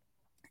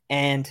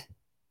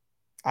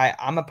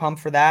I'm a pump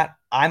for that.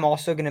 I'm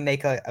also going to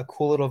make a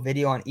cool little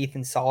video on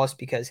Ethan Solis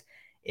because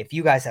if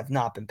you guys have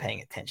not been paying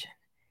attention,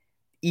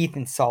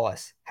 Ethan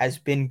Solis has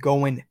been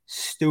going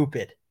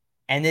stupid.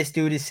 And this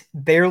dude is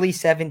barely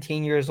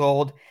 17 years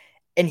old,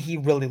 and he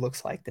really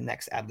looks like the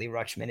next Adley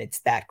Rutschman. It's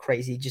that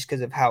crazy just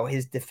because of how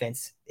his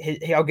defense,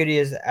 how good he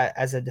is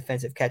as a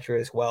defensive catcher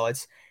as well.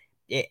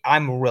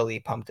 I'm really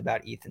pumped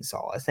about Ethan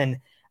Solis. And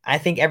I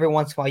think every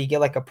once in a while you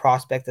get like a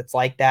prospect that's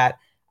like that.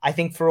 I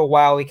think for a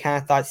while we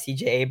kind of thought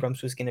CJ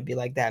Abrams was going to be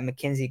like that.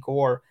 Mackenzie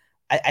Gore,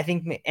 I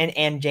think,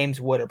 and James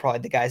Wood are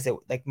probably the guys that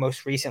like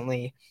most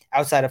recently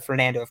outside of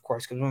Fernando, of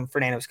course, because when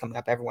Fernando was coming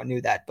up, everyone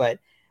knew that. But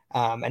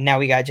and now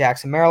we got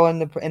Jackson Merrill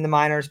in the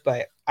minors,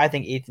 but I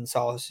think Ethan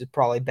Solis is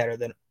probably better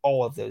than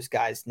all of those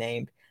guys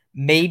named.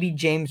 Maybe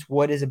James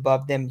Wood is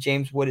above them.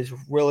 James Wood is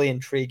really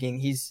intriguing.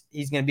 He's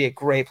going to be a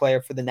great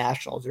player for the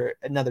Nationals or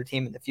another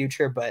team in the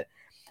future. But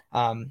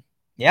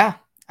yeah,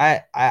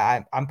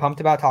 I'm pumped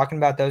about talking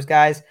about those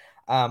guys.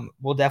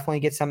 We'll definitely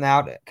get some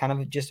out, kind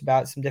of just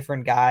about some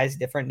different guys,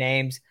 different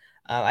names.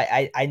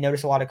 I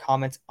noticed a lot of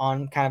comments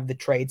on kind of the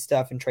trade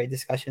stuff and trade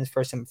discussions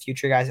for some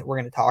future guys that we're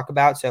going to talk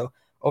about. So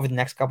over the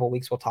next couple of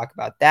weeks, we'll talk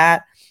about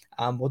that.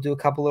 We'll do a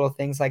couple little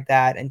things like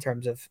that in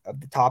terms of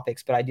the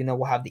topics, but I do know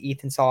we'll have the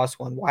Ethan Solis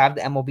one. We'll have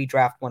the MLB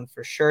draft one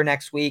for sure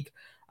next week.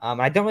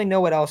 I don't really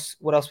know what else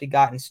we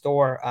got in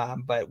store,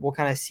 but we'll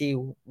kind of see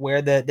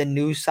where the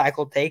news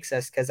cycle takes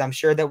us because I'm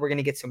sure that we're going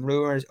to get some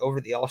rumors over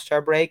the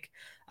All-Star break.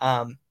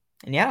 And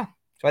yeah,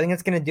 so I think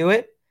that's going to do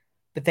it.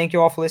 But thank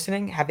you all for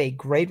listening. Have a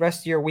great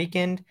rest of your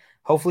weekend.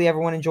 Hopefully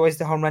everyone enjoys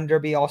the home run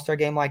derby All-Star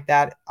game like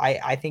that.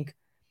 I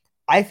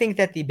think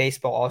that the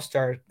baseball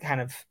all-star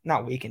kind of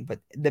not weekend, but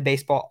the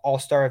baseball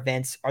all-star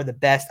events are the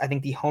best. I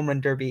think the home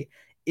run derby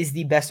is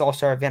the best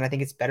all-star event. I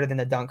think it's better than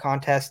the dunk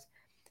contest.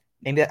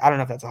 Maybe I don't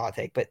know if that's a hot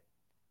take, but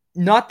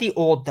not the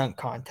old dunk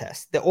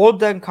contest. The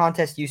old dunk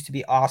contest used to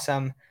be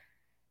awesome.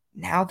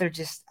 Now they're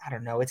just, I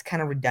don't know, it's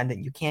kind of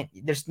redundant.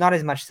 There's not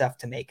as much stuff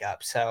to make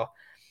up. So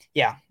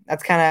yeah,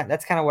 that's kind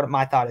of what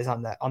my thought is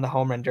on the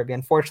home run derby.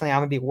 Unfortunately, I'm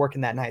gonna be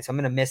working that night, so I'm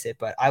gonna miss it.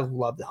 But I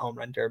love the home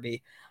run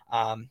derby,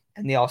 and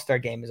the All Star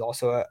game is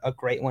also a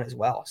great one as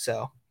well.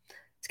 So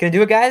it's gonna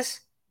do it,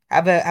 guys.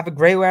 Have a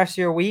great rest of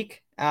your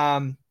week.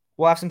 We'll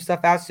have some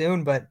stuff out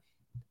soon, but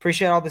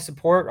appreciate all the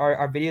support.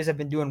 Our videos have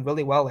been doing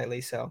really well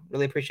lately, so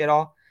really appreciate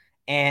all.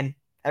 And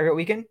have a great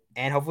weekend.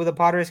 And hopefully the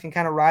Padres can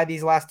kind of ride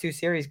these last two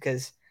series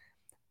because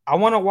I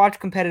want to watch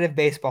competitive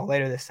baseball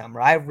later this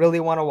summer. I really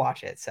want to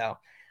watch it. So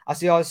I'll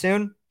see you all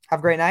soon. Have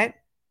a great night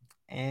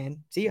and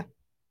see you.